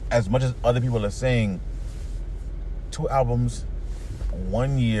as much as other people are saying, 2 albums,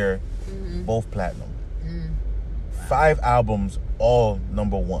 1 year, both platinum. 5 albums, all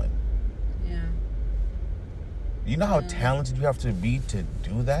 #1. You know how talented you have to be to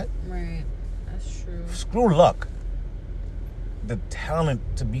do that? Right. That's true. Screw luck. The talent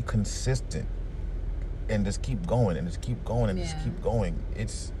to be consistent and just keep going and just keep going and just keep going.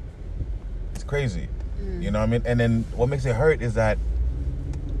 It's crazy. You know what I mean? And then what makes it hurt is that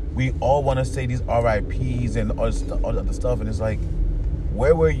we all want to say these RIPs and all the other stuff, and it's like,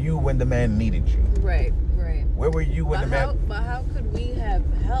 where were you when the man needed you? Right. Where were you when the man? But how could we have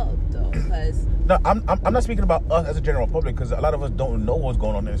helped though? Because no, I'm not speaking about us as a general public, because a lot of us don't know what's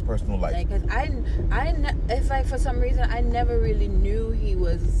going on in his personal life. Like, cause it's like, for some reason I never really knew he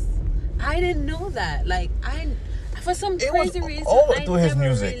was. I didn't know that. Like, for some crazy reason all through his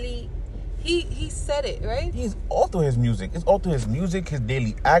music. Really. He said it, right? He's all through his music. It's all through his music, his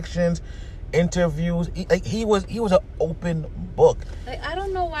daily actions, interviews. He was an open book. Like, I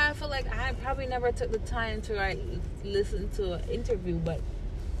don't know why I feel like I probably never took the time to listen to an interview, but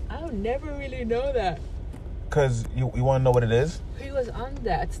I'll never really know that. Cause you want to know what it is? He was on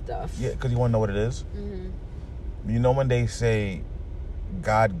that stuff. Yeah, cause you want to know what it is. You know when they say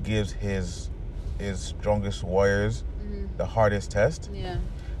God gives his strongest warriors the hardest test? Yeah.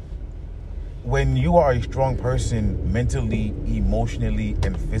 When you are a strong person mentally, emotionally,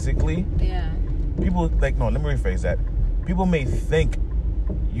 and physically, people like, no, let me rephrase that. People may think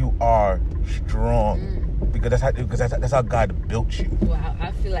you are strong because that's how God built you. Wow,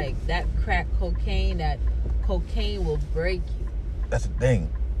 I feel like that crack cocaine, that cocaine will break you. That's the thing.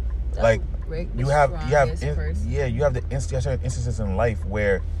 That'll like break the you have the instances in life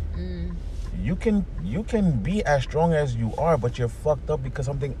where you can be as strong as you are, but you're fucked up because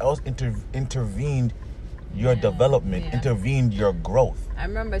something else intervened your development, intervened your growth. I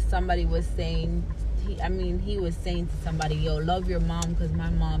remember somebody was saying, he was saying to somebody, yo, love your mom because my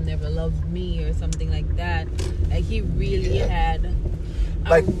mom never loved me, or something like that. Like, he really had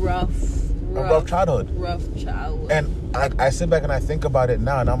a rough childhood. And I sit back and I think about it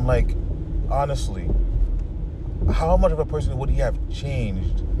now, and I'm like, honestly, how much of a person would he have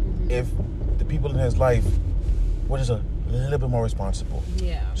changed if the people in his life were just a little bit more responsible?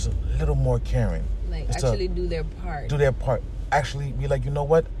 Yeah. Just a little more caring. Like, just actually do their part. Actually be like, you know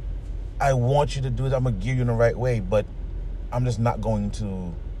what? I want you to do it. I'm going to give you in the right way, but I'm just not going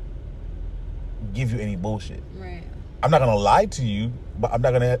to give you any bullshit. Right. I'm not going to lie to you, but I'm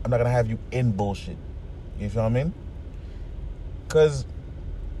not going to have you in bullshit. You feel what I mean? Cuz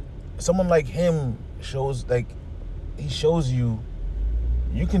someone like him shows you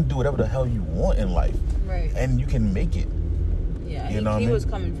can do whatever the hell you want in life. Right. And you can make it. Yeah, he was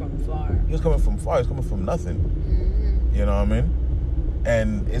coming from far. He was coming from far. He was coming from nothing. Mm-hmm. You know what I mean?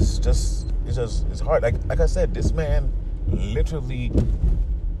 And it's hard. Like I said, this man literally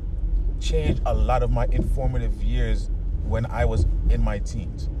changed a lot of my informative years when I was in my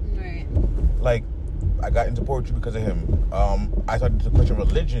teens. Right. Like, I got into poetry because of him. I started to question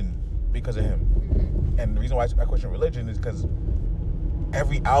religion because of him. Mm-hmm. And the reason why I question religion is because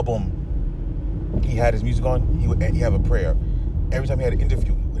every album he had his music on, he would have a prayer. Every time he had an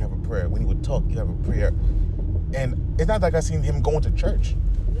interview, he would have a prayer. When he would talk, he'd have a prayer. And it's not like I seen him going to church.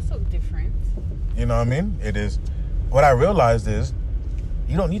 It's so different. You know what I mean? It is. What I realized is,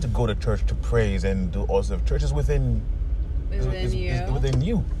 you don't need to go to church to praise and do all stuff. Church is within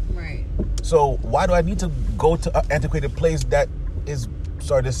you. Right. So why do I need to go to an antiquated place that is,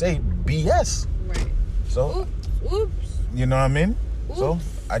 sorry to say, BS? Right. So, oops. You know what I mean? Oops. So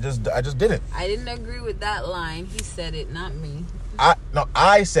I just did it. I didn't agree with that line. He said it, not me.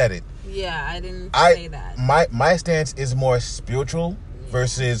 I said it. Yeah, I didn't say that. My stance is more spiritual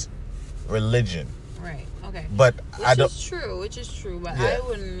versus religion. Right. Okay. But which is true. But yeah.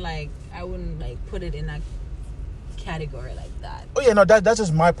 I wouldn't put it in a category like that. Oh yeah, no, that's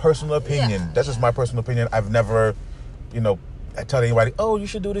just my personal opinion. Yeah, that's just my personal opinion. I've never, I tell anybody, oh, you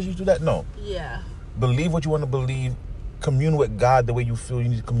should do this, you should do that. No. Yeah. Believe what you want to believe. Commune with God the way you feel you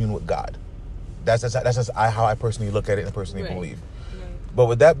need to commune with God. That's just how I personally look at it and personally believe. Right. But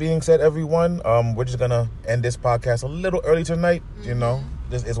with that being said, everyone, we're just gonna end this podcast a little early tonight. Mm-hmm.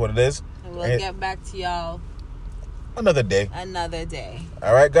 This is what it is. And we'll get back to y'all another day.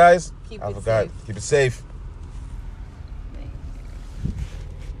 All right, guys. Keep it safe.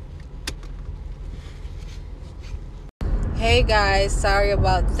 Hey guys, sorry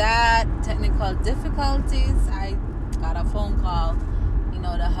about that. Technical difficulties. I got a phone call.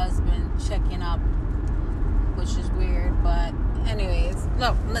 The husband checking up, which is weird. But anyways,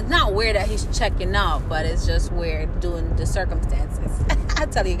 no, not weird that he's checking up, but it's just weird doing the circumstances. I'll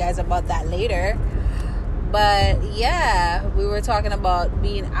tell you guys about that later. But yeah, we were talking about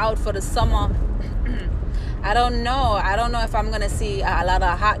being out for the summer. I don't know if I'm gonna see a lot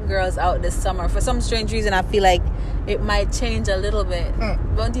of hot girls out this summer. For some strange reason, I feel like it might change a little bit.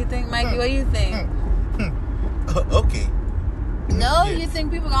 Don't you think, Mikey? What do you think? Okay. No, yeah. You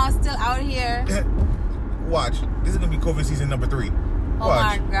think people are still out here? Watch. This is gonna be COVID season number 3. Watch. Oh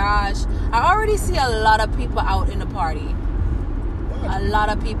my gosh! I already see a lot of people out in the party. What? A lot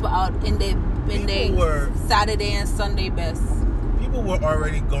of people out in the Saturday and Sunday best. People were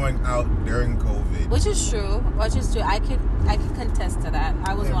already going out during COVID, which is true. I could contest to that.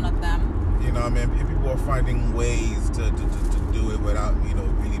 I was one of them. People are finding ways to do it without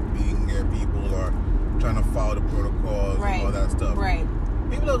really being near people or trying to follow the protocols and all that stuff. Right.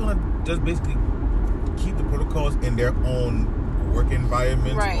 People are gonna just basically keep the protocols in their own work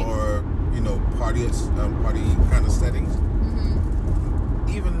environment or party kind of settings. Mm-hmm.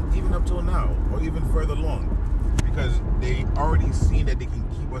 Even up till now, or even further along, because they already seen that they can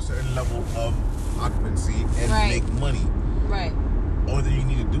keep a certain level of occupancy and make money. Right. All that you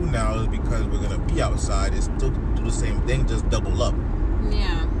need to do now is, because we're gonna be outside, is still do the same thing, just double up.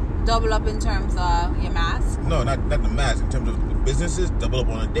 Yeah. Double up in terms of your mask? No, not the mask. In terms of the businesses, double up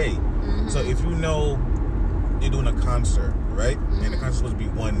on a day. Mm-hmm. So if you're doing a concert, right? Mm-hmm. And the concert's supposed to be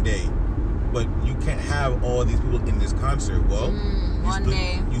one day, but you can't have all these people in this concert. Well,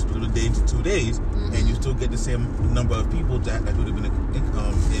 you split the day into 2 days, and you still get the same number of people that would have been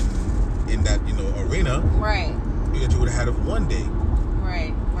in that arena. Right. That you would have had of one day.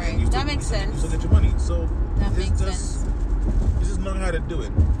 Right. You That makes sense. You still get your money. So That makes sense. It's just knowing how to do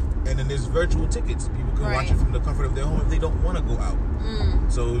it. And then there's virtual tickets. People can watch it from the comfort of their home if they don't want to go out.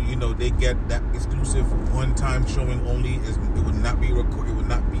 So they get that exclusive one-time showing only. It would not be recorded. It would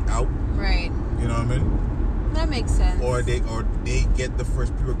not be out. Right. You know what I mean? That makes sense. Or they get the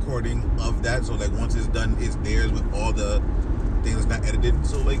first pre-recording of that. So like once it's done, it's theirs with all the things that's not edited.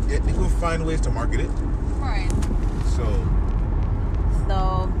 So like they can find ways to market it. Right. So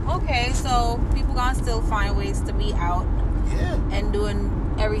okay. So people gonna still find ways to be out. Yeah. And doing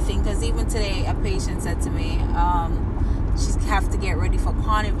everything, because even today a patient said to me she's have to get ready for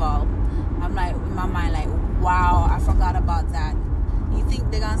carnival. I'm like, in my mind, like, wow, I forgot about that. You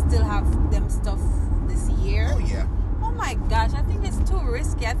think they're gonna still have them stuff this year? Oh yeah. Oh my gosh, I think it's too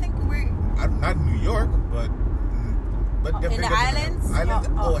risky. I think we're not in New York, but in the islands.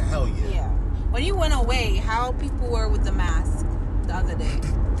 Oh hell yeah. When you went away, how people were with the mask the other day?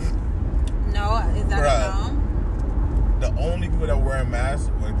 No, is that no? The only people that were wearing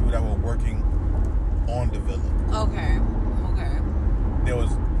masks were people that were working on the villa. Okay. There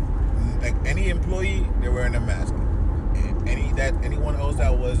was like any employee, they're wearing a mask. And anyone else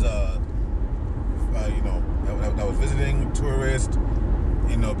that was that was visiting, tourist,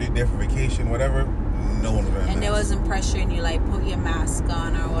 be there for vacation, whatever, no one was wearing a mask. And there wasn't pressuring you, like, put your mask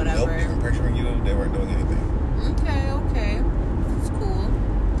on or whatever. Nope, they weren't pressuring you. They weren't doing anything. Okay. That's cool.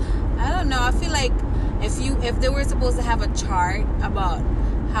 I don't know. I feel like if they were supposed to have a chart about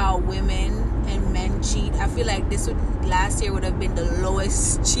how women and men cheat, I feel like last year would have been the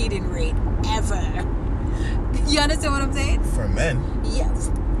lowest cheating rate ever. You understand what I'm saying? For men? Yes.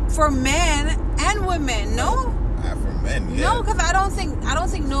 For men and women, no? For men, yeah. No, because I don't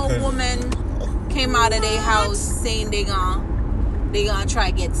think no woman came out of their house saying they gonna try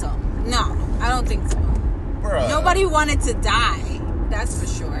to get some. No, I don't think so. Bruh. Nobody wanted to die. That's for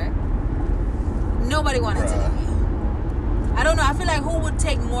sure. Nobody wanted to die. I don't know. I feel like who would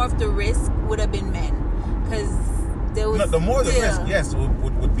take more of the risk would have been men, because there was the more the risk, yes,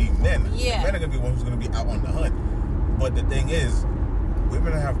 would be men. Yeah, men are gonna be the ones who's gonna be out on the hunt. But the thing is,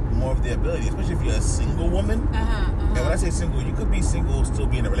 women have more of the ability, especially if you're a single woman. And when I say single, you could be single, still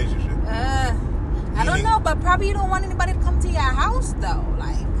be in a relationship. I don't know, but probably you don't want anybody to come to your house though.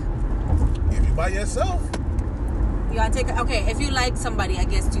 Like, if you by yourself. You gotta take if you like somebody, I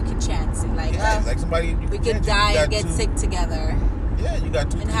guess you can chance it. Like, like somebody, we could die and get sick together. Yeah, you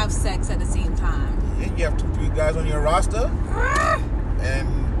got 2 and have sex at the same time. Yeah, you have 2-3 guys on your roster, and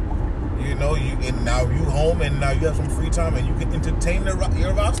now you home, and now you have some free time, and you can entertain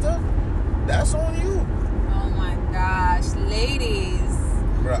your roster. That's on you. Oh my gosh, ladies,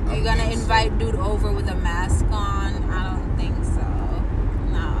 you gonna invite dude over with a mask on? I don't think so.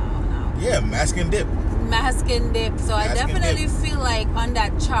 No. Yeah, mask and dip. So I definitely feel like on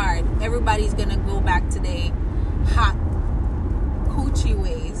that chart, everybody's gonna go back to their hot coochie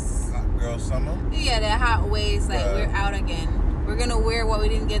ways. Hot girl summer. Yeah, their hot ways. Like, we're out again. We're gonna wear what we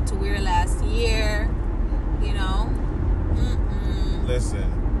didn't get to wear last year. Listen,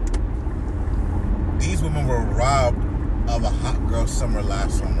 these women were robbed of a hot girl summer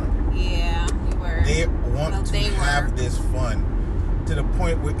last summer. Yeah, we were. They want to have this fun to the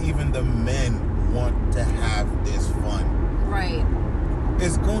point where even the men want to have this fun. Right.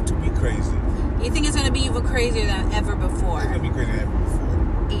 It's going to be crazy. You think it's going to be even crazier than ever before? It's going to be crazier than ever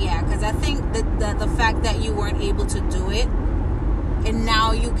before. Yeah, because I think that the fact that you weren't able to do it, and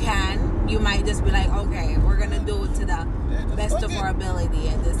now you can, you might just be like, okay, we're going to do it to the best of our ability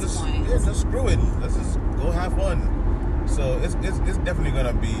at this point. Yeah, just screw it. Let's just go have fun. So it's definitely going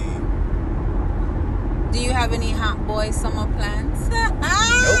to be... Do you have any hot boy summer plans?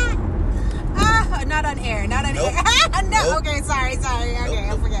 Nope. Not on air. No. Nope. Okay, sorry. Okay, nope.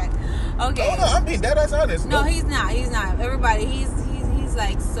 I forget. Okay. Oh, no, I'm being dead ass honest. No, he's not. Everybody, he's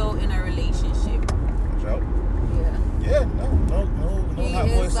like so in a relationship. So? Yeah. No he hot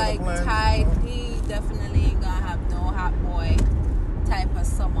boy is summer like plans. tied. No. He definitely ain't gonna have no hot boy type of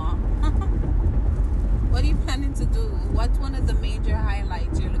summer. What are you planning to do? What's one of the major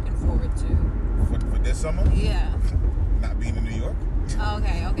highlights you're looking forward to? For this summer? Yeah. Not being in New York.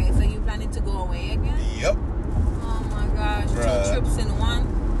 Okay. So you planning to go away again? Yep. Oh my gosh. Bruh. 2 trips in one?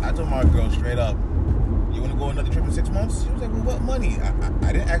 I told my girl straight up, you want to go another trip in 6 months? She was like, well, what money?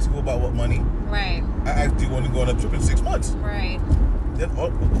 I didn't ask you about what money. Right. I asked, do you want to go on a trip in 6 months? Right. Then all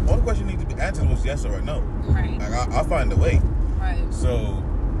the question needs to be answered was yes or no. Right. Like, I'll find a way. Right. So,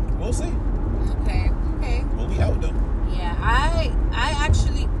 we'll see. Okay. We'll be out, though. Yeah, I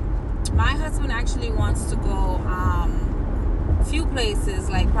actually, my husband actually wants to go few places,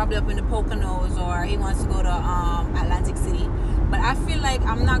 like probably up in the Poconos, or he wants to go to Atlantic City. But I feel like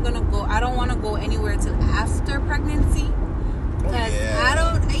I'm not gonna go. I don't want to go anywhere till after pregnancy. Because I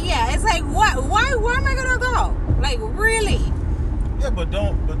don't. Yeah, it's like what? Why? Where am I gonna go? Like really? Yeah, but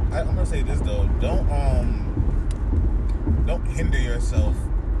don't. But I'm gonna say this though. Don't hinder yourself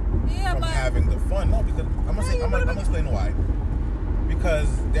from having the fun. No, because I'm gonna explain why. Because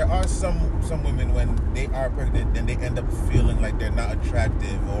there are some women when they are pregnant, then they end up feeling like they're not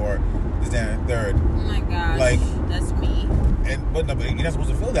attractive or this, that, and third. Oh my gosh, like that's me. But you're not supposed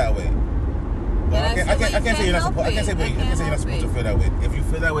to feel that way. Well, I can't say you're not supposed to feel that way. If you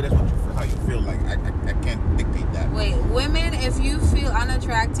feel that way, that's how you feel. Like I can't dictate that. Wait, women, if you feel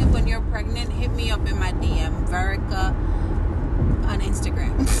unattractive when you're pregnant, hit me up in my DM, Verica on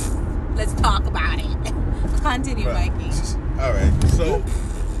Instagram. Let's talk about it. Continue, Mikey. All right. So,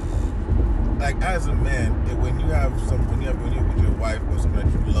 like as a man, when you're with your wife or someone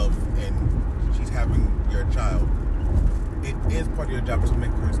that you love and she's having your child, it is part of your job to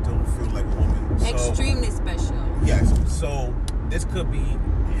make her still feel like a woman. So, extremely special. Yes. So this could be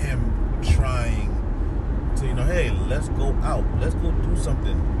him trying to, hey, let's go out, let's go do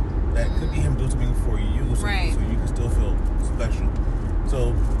something. That could be him doing something for you, so you can still feel special.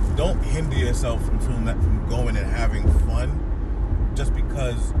 So don't hinder yourself from feeling that, from going and having fun, just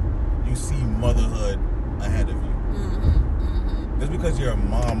because you see motherhood ahead of you. Just because you're a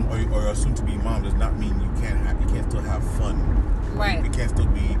mom or a soon-to-be mom does not mean you can't still have fun. Right. You can't still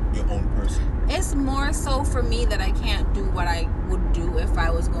be your own person. It's more so for me that I can't do what I would do if I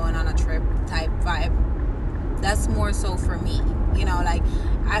was going on a trip type vibe. That's more so for me. Like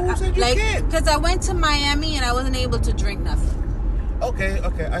because I went to Miami and I wasn't able to drink nothing. Okay,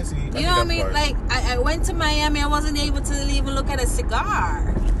 I see. You know what I mean? Part. Like I went to Miami, I wasn't able to even look at a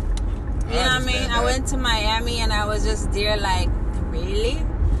cigar. You know what I mean? I went to Miami and I was just there like, really?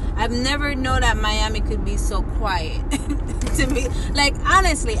 I've never known that Miami could be so quiet. To me, like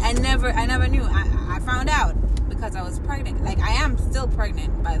honestly, I never knew. I found out because I was pregnant. Like I am still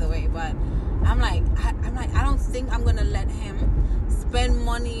pregnant, by the way, but I'm like I don't think I'm gonna let him spend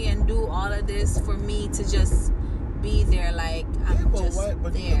money and do all of this for me to just be there. Like I'm just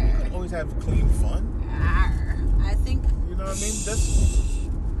but there. You can always have clean fun. I think. You know what I mean?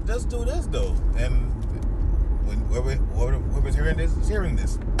 Just do this though, and when whoever's hearing this is hearing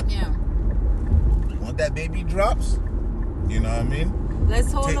this. Yeah. Once that baby drops, you know what I mean?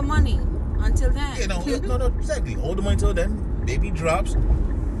 Let's hold the money until then. No, exactly. Hold the money until then. Baby drops.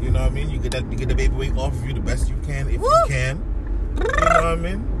 You know what I mean? You get the baby weight off of you the best you can, if you can. You know what I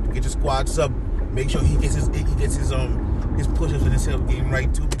mean? Get your squats up. Make sure he gets his push-ups and his self game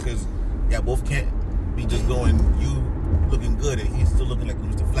right too, because y'all both can't be just going you looking good and he's still looking like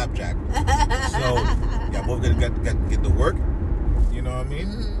Mr. Flapjack. So y'all both gotta get to work. You know what I mean?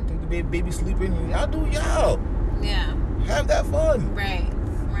 Mm-hmm. Take the baby sleeping. Y'all do y'all. Yeah. Have that fun. Right.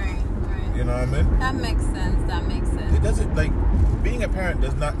 You know what I mean? That makes sense. It doesn't, like, being a parent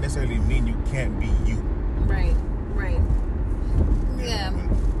does not necessarily mean you can't be you. Right. Yeah.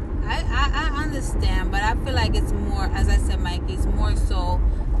 I understand, but I feel like it's more, as I said, Mike, it's more so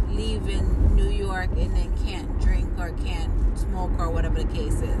leaving New York and then can't drink or can't smoke or whatever the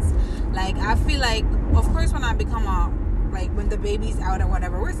case is. Like, I feel like, of course, when I become when the baby's out or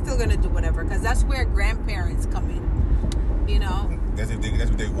whatever, we're still going to do whatever, because that's where grandparents come in, That's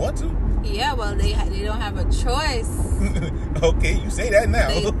what they want to. Yeah, well, they don't have a choice. Okay, you say that now.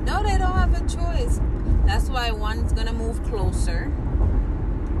 They don't have a choice. That's why one's going to move closer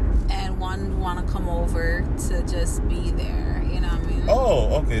and one want to come over to just be there. You know what I mean?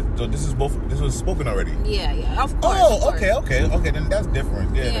 Oh, okay. So this was spoken already. Yeah. Of course. Oh, okay. Then that's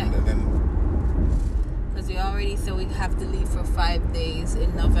different. Yeah. Then. Because we already said we have to leave for 5 days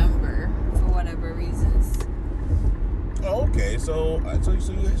in November for whatever reasons. Oh, okay. So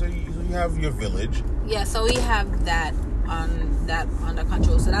you have your village. Yeah. So we have that under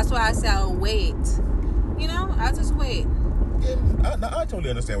control. So that's why I say I'll wait. I'll just wait. Yeah, I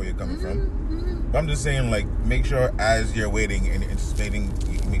totally understand where you're coming from. But I'm just saying, like, make sure as you're waiting and anticipating,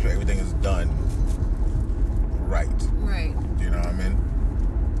 you can make sure everything is done right. Right. Do you know what I mean?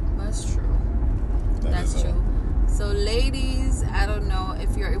 That's true. That's true. So, ladies, I don't know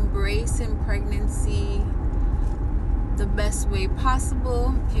if you're embracing pregnancy the best way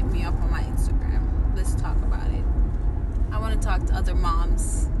possible. Hit me up on my Instagram. Let's talk about it. I want to talk to other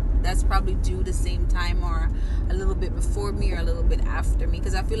moms that's probably due the same time or a little bit before me or a little bit after me,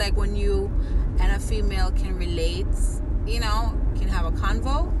 because I feel like when you and a female can relate, can have a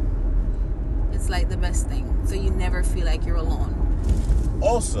convo, it's like the best thing. So you never feel like you're alone.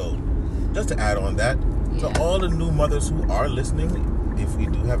 Also, just to add on that, to all the new mothers who are listening, if we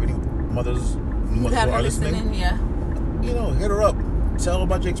do have any new mothers who are listening, hit her up. Tell her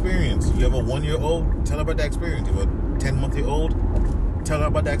about your experience. You have a 1-year-old, tell her about that experience. You have a 10-month-old, tell her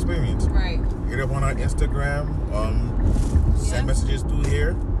about that experience. Right. Hit her up on our Instagram. Send messages through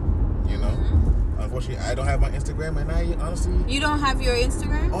here. Unfortunately, I don't have my Instagram, and I honestly... You don't have your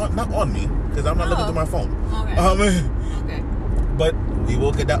Instagram? Not on me, because I'm not looking through my phone. Okay. Okay. But we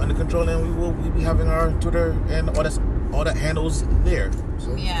will get that under control, and we'll be having our Twitter and all that handles there.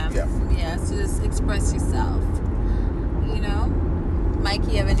 So, yeah. So just express yourself. Mike,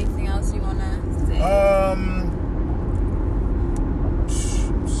 you have anything else you wanna say?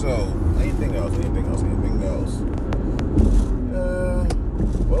 So anything else?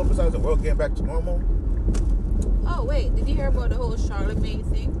 Well, besides the world getting back to normal. Oh wait, did you hear about the whole Charlamagne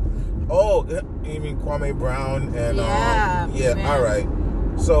thing? Oh, you mean Kwame Brown and yeah. All right.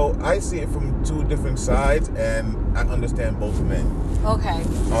 So I see it from two different sides, and I understand both men. Okay.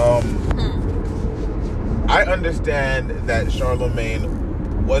 I understand that Charlamagne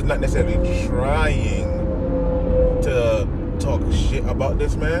was not necessarily trying to talk shit about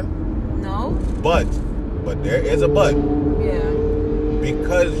this man. No. But there is a but. Yeah.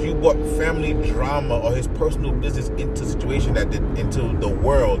 Because you brought family drama or his personal business into a situation into the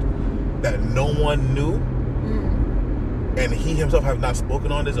world that no one knew, and he himself have not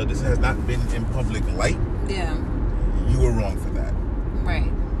spoken on this, or this has not been in public light. Yeah. You were wrong for that.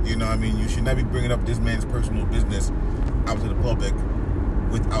 Right. You know what I mean? You should not be bringing up this man's personal business out to the public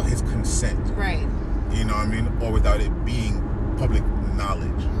without his consent. Right. You know what I mean? Or without it being public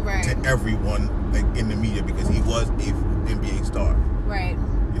knowledge to everyone, like in the media, because he was a NBA star. Right.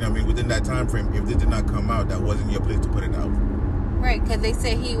 You know what I mean? Within that time frame, if this did not come out, that wasn't your place to put it out. Right, because they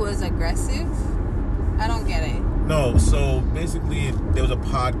say he was aggressive. I don't get it. No, so basically, there was a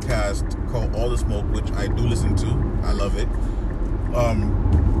podcast called All the Smoke, which I do listen to. I love it.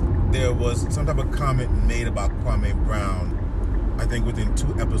 There was some type of comment made about Kwame Brown, I think within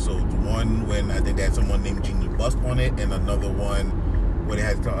 2 episodes. One when I think they had someone named Jeannie Bust on it, and another one where they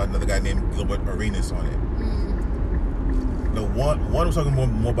had another guy named Gilbert Arenas on it. The one was talking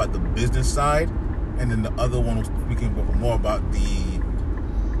more about the business side, and then the other one was speaking more about the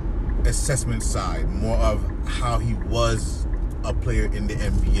assessment side, more of how he was a player in the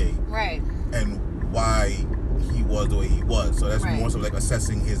NBA. Right. And why he was the way he was. So that's more so like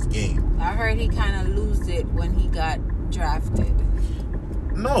assessing his game. I heard he kind of lost it when he got drafted.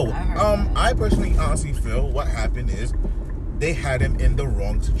 No. I personally honestly feel what happened is they had him in the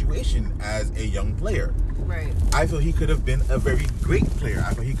wrong situation as a young player. Right. I feel he could have been a very great player.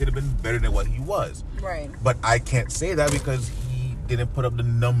 I feel he could have been better than what he was. Right. But I can't say that because he didn't put up the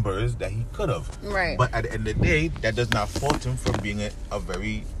numbers that he could have. Right. But at the end of the day, that does not fault him for being a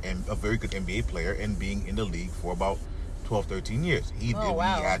very good NBA player and being in the league for about 12, 13 years. He did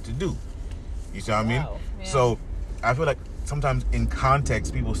what he had to do. You see what I mean? Yeah. So I feel like sometimes in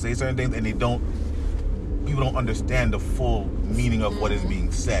context, people say certain things and people don't understand the full meaning of what is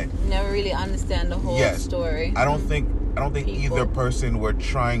being said. Never really understand the whole story. I don't think either person were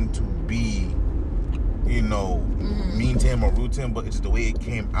trying to be, mean to him or rude to him, but it's the way it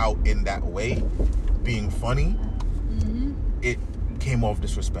came out in that way, being funny, it came off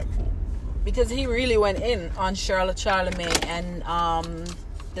disrespectful. Because he really went in on Charlamagne and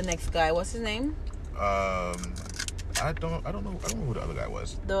the next guy, what's his name? I don't know who the other guy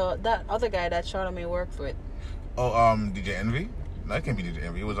was. That other guy that Charlamagne worked with. Oh, DJ Envy? No, that can't be DJ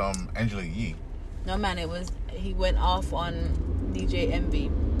Envy. It was Angela Yee. No man, he went off on DJ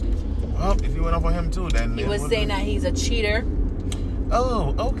Envy. Well, if you went off on him too, then he was saying that he's a cheater.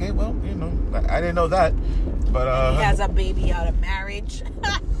 Oh, okay. Well, I didn't know that, but he has a baby out of marriage.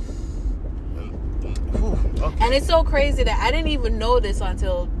 Okay. And it's so crazy that I didn't even know this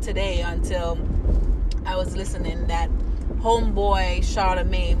until today, until I was listening that homeboy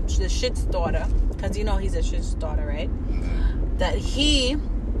Charlamagne, the shit's daughter, because he's a shit's daughter, right? Mm-hmm. That he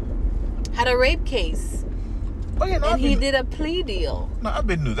had a rape case. Oh, yeah, and he did a plea deal. No, I've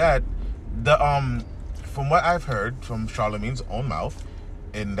been through that. From what I've heard from Charlamagne's own mouth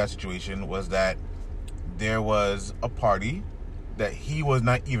in that situation was that there was a party that he was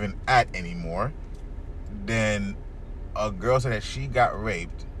not even at anymore. Then a girl said that she got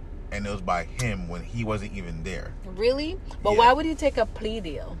raped, and it was by him when he wasn't even there. Really? But why would he take a plea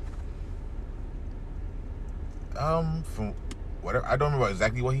deal? From whatever, I don't remember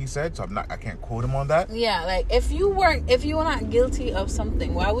exactly what he said, so I can't quote him on that. Yeah, like if you were not guilty of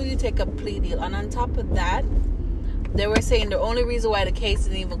something, why would you take a plea deal? And on top of that, they were saying the only reason why the case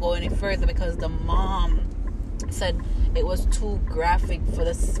didn't even go any further because the mom said it was too graphic for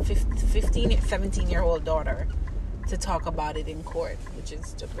the 17-year-old daughter to talk about it in court, which is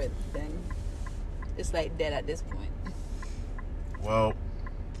stupid. Then it's like dead at this point. Well,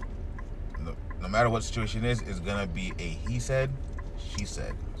 no matter what the situation is, it's gonna be a he said, she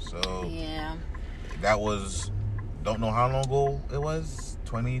said. So yeah, that was, don't know how long ago it was,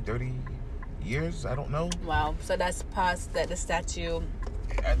 20, 30 years, I don't know. Wow. So that's past that the statue.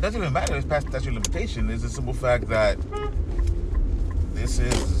 It doesn't even matter, it's past statute of limitation. It's a simple fact that this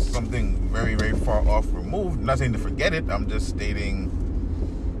is something very, very far off removed. I'm not saying to forget it, I'm just stating,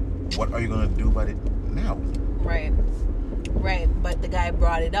 what are you gonna do about it now? Right. But the guy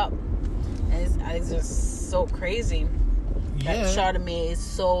brought it up, and it's just so crazy. Yeah. That Charlamagne is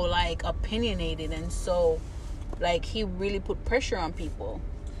so like opinionated and so like he really put pressure on people.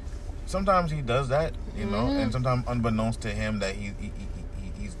 Sometimes he does that, you know, and sometimes unbeknownst to him that he's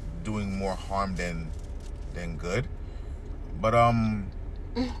doing more harm than good. But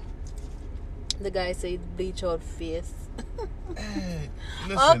the guy said bleach out face.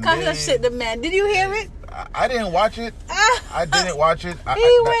 Listen, All kinds of shit. The man, did you hear it? I didn't watch it. I didn't watch it.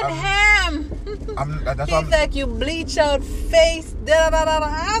 He went ham. He's like, you bleach out face. Da, da, da, da.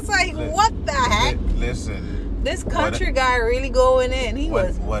 I was like, what the heck? Listen, this country guy really going in. He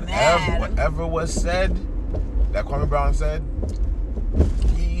was mad. Whatever was said, that Kwame Brown said,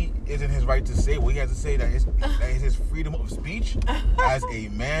 he is in his right to say what he has to say. That is his freedom of speech as a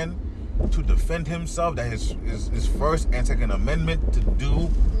man to defend himself. That his First and Second Amendment to do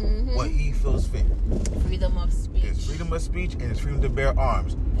what he feels fit. Freedom of speech. His freedom of speech and his freedom to bear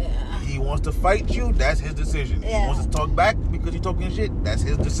arms. Yeah. He wants to fight you, that's his decision. Yeah. He wants to talk back because you're talking shit, that's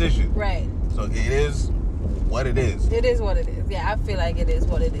his decision. Right. So it is what it is. It is what it is. Yeah, I feel like it is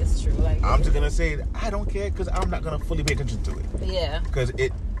what it is. True. Like I'm just gonna say I don't care because I'm not gonna fully pay attention to it. Yeah. Because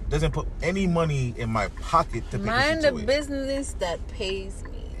it doesn't put any money in my pocket to pay attention to it. Mind the business that pays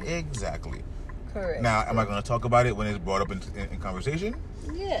me. Exactly. Correct. Now, am I gonna talk about it when it's brought up in conversation?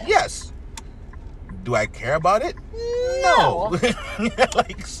 Yeah. Yes. Do I care about it? No.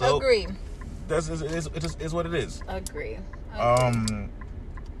 Like, so. Agree. It is what it is. Agree. Let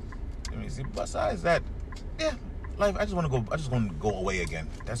me see. Besides that, yeah, life. I just want to go away again.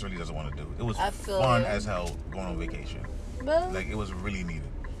 That's really just what I want to do. It was fun as hell going on vacation. Well, Like, it was really needed.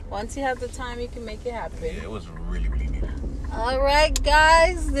 Once you have the time, you can make it happen. Yeah, it was really, really needed. All right,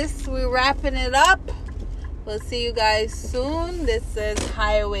 guys. We're wrapping it up. We'll see you guys soon. This is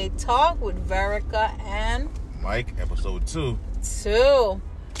Highway Talk with Verica and Mike, episode 2. So,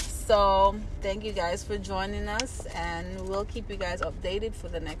 thank you guys for joining us, and we'll keep you guys updated for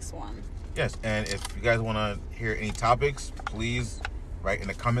the next one. Yes, and if you guys want to hear any topics, please write in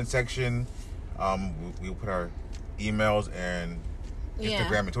the comment section. We'll put our emails and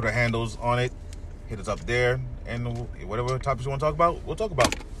Instagram and Twitter handles on it. Hit us up there, and whatever topics you want to talk about, we'll talk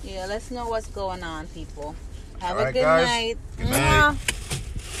about. Yeah, let's know what's going on, people. Have All a right, good guys. night. Good night.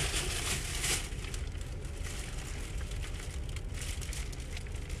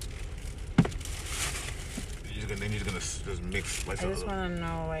 Then you're just gonna just mix. Like, I just want to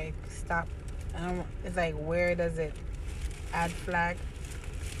know, like, stop. It's like, where does it add flag?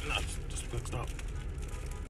 No, just stop.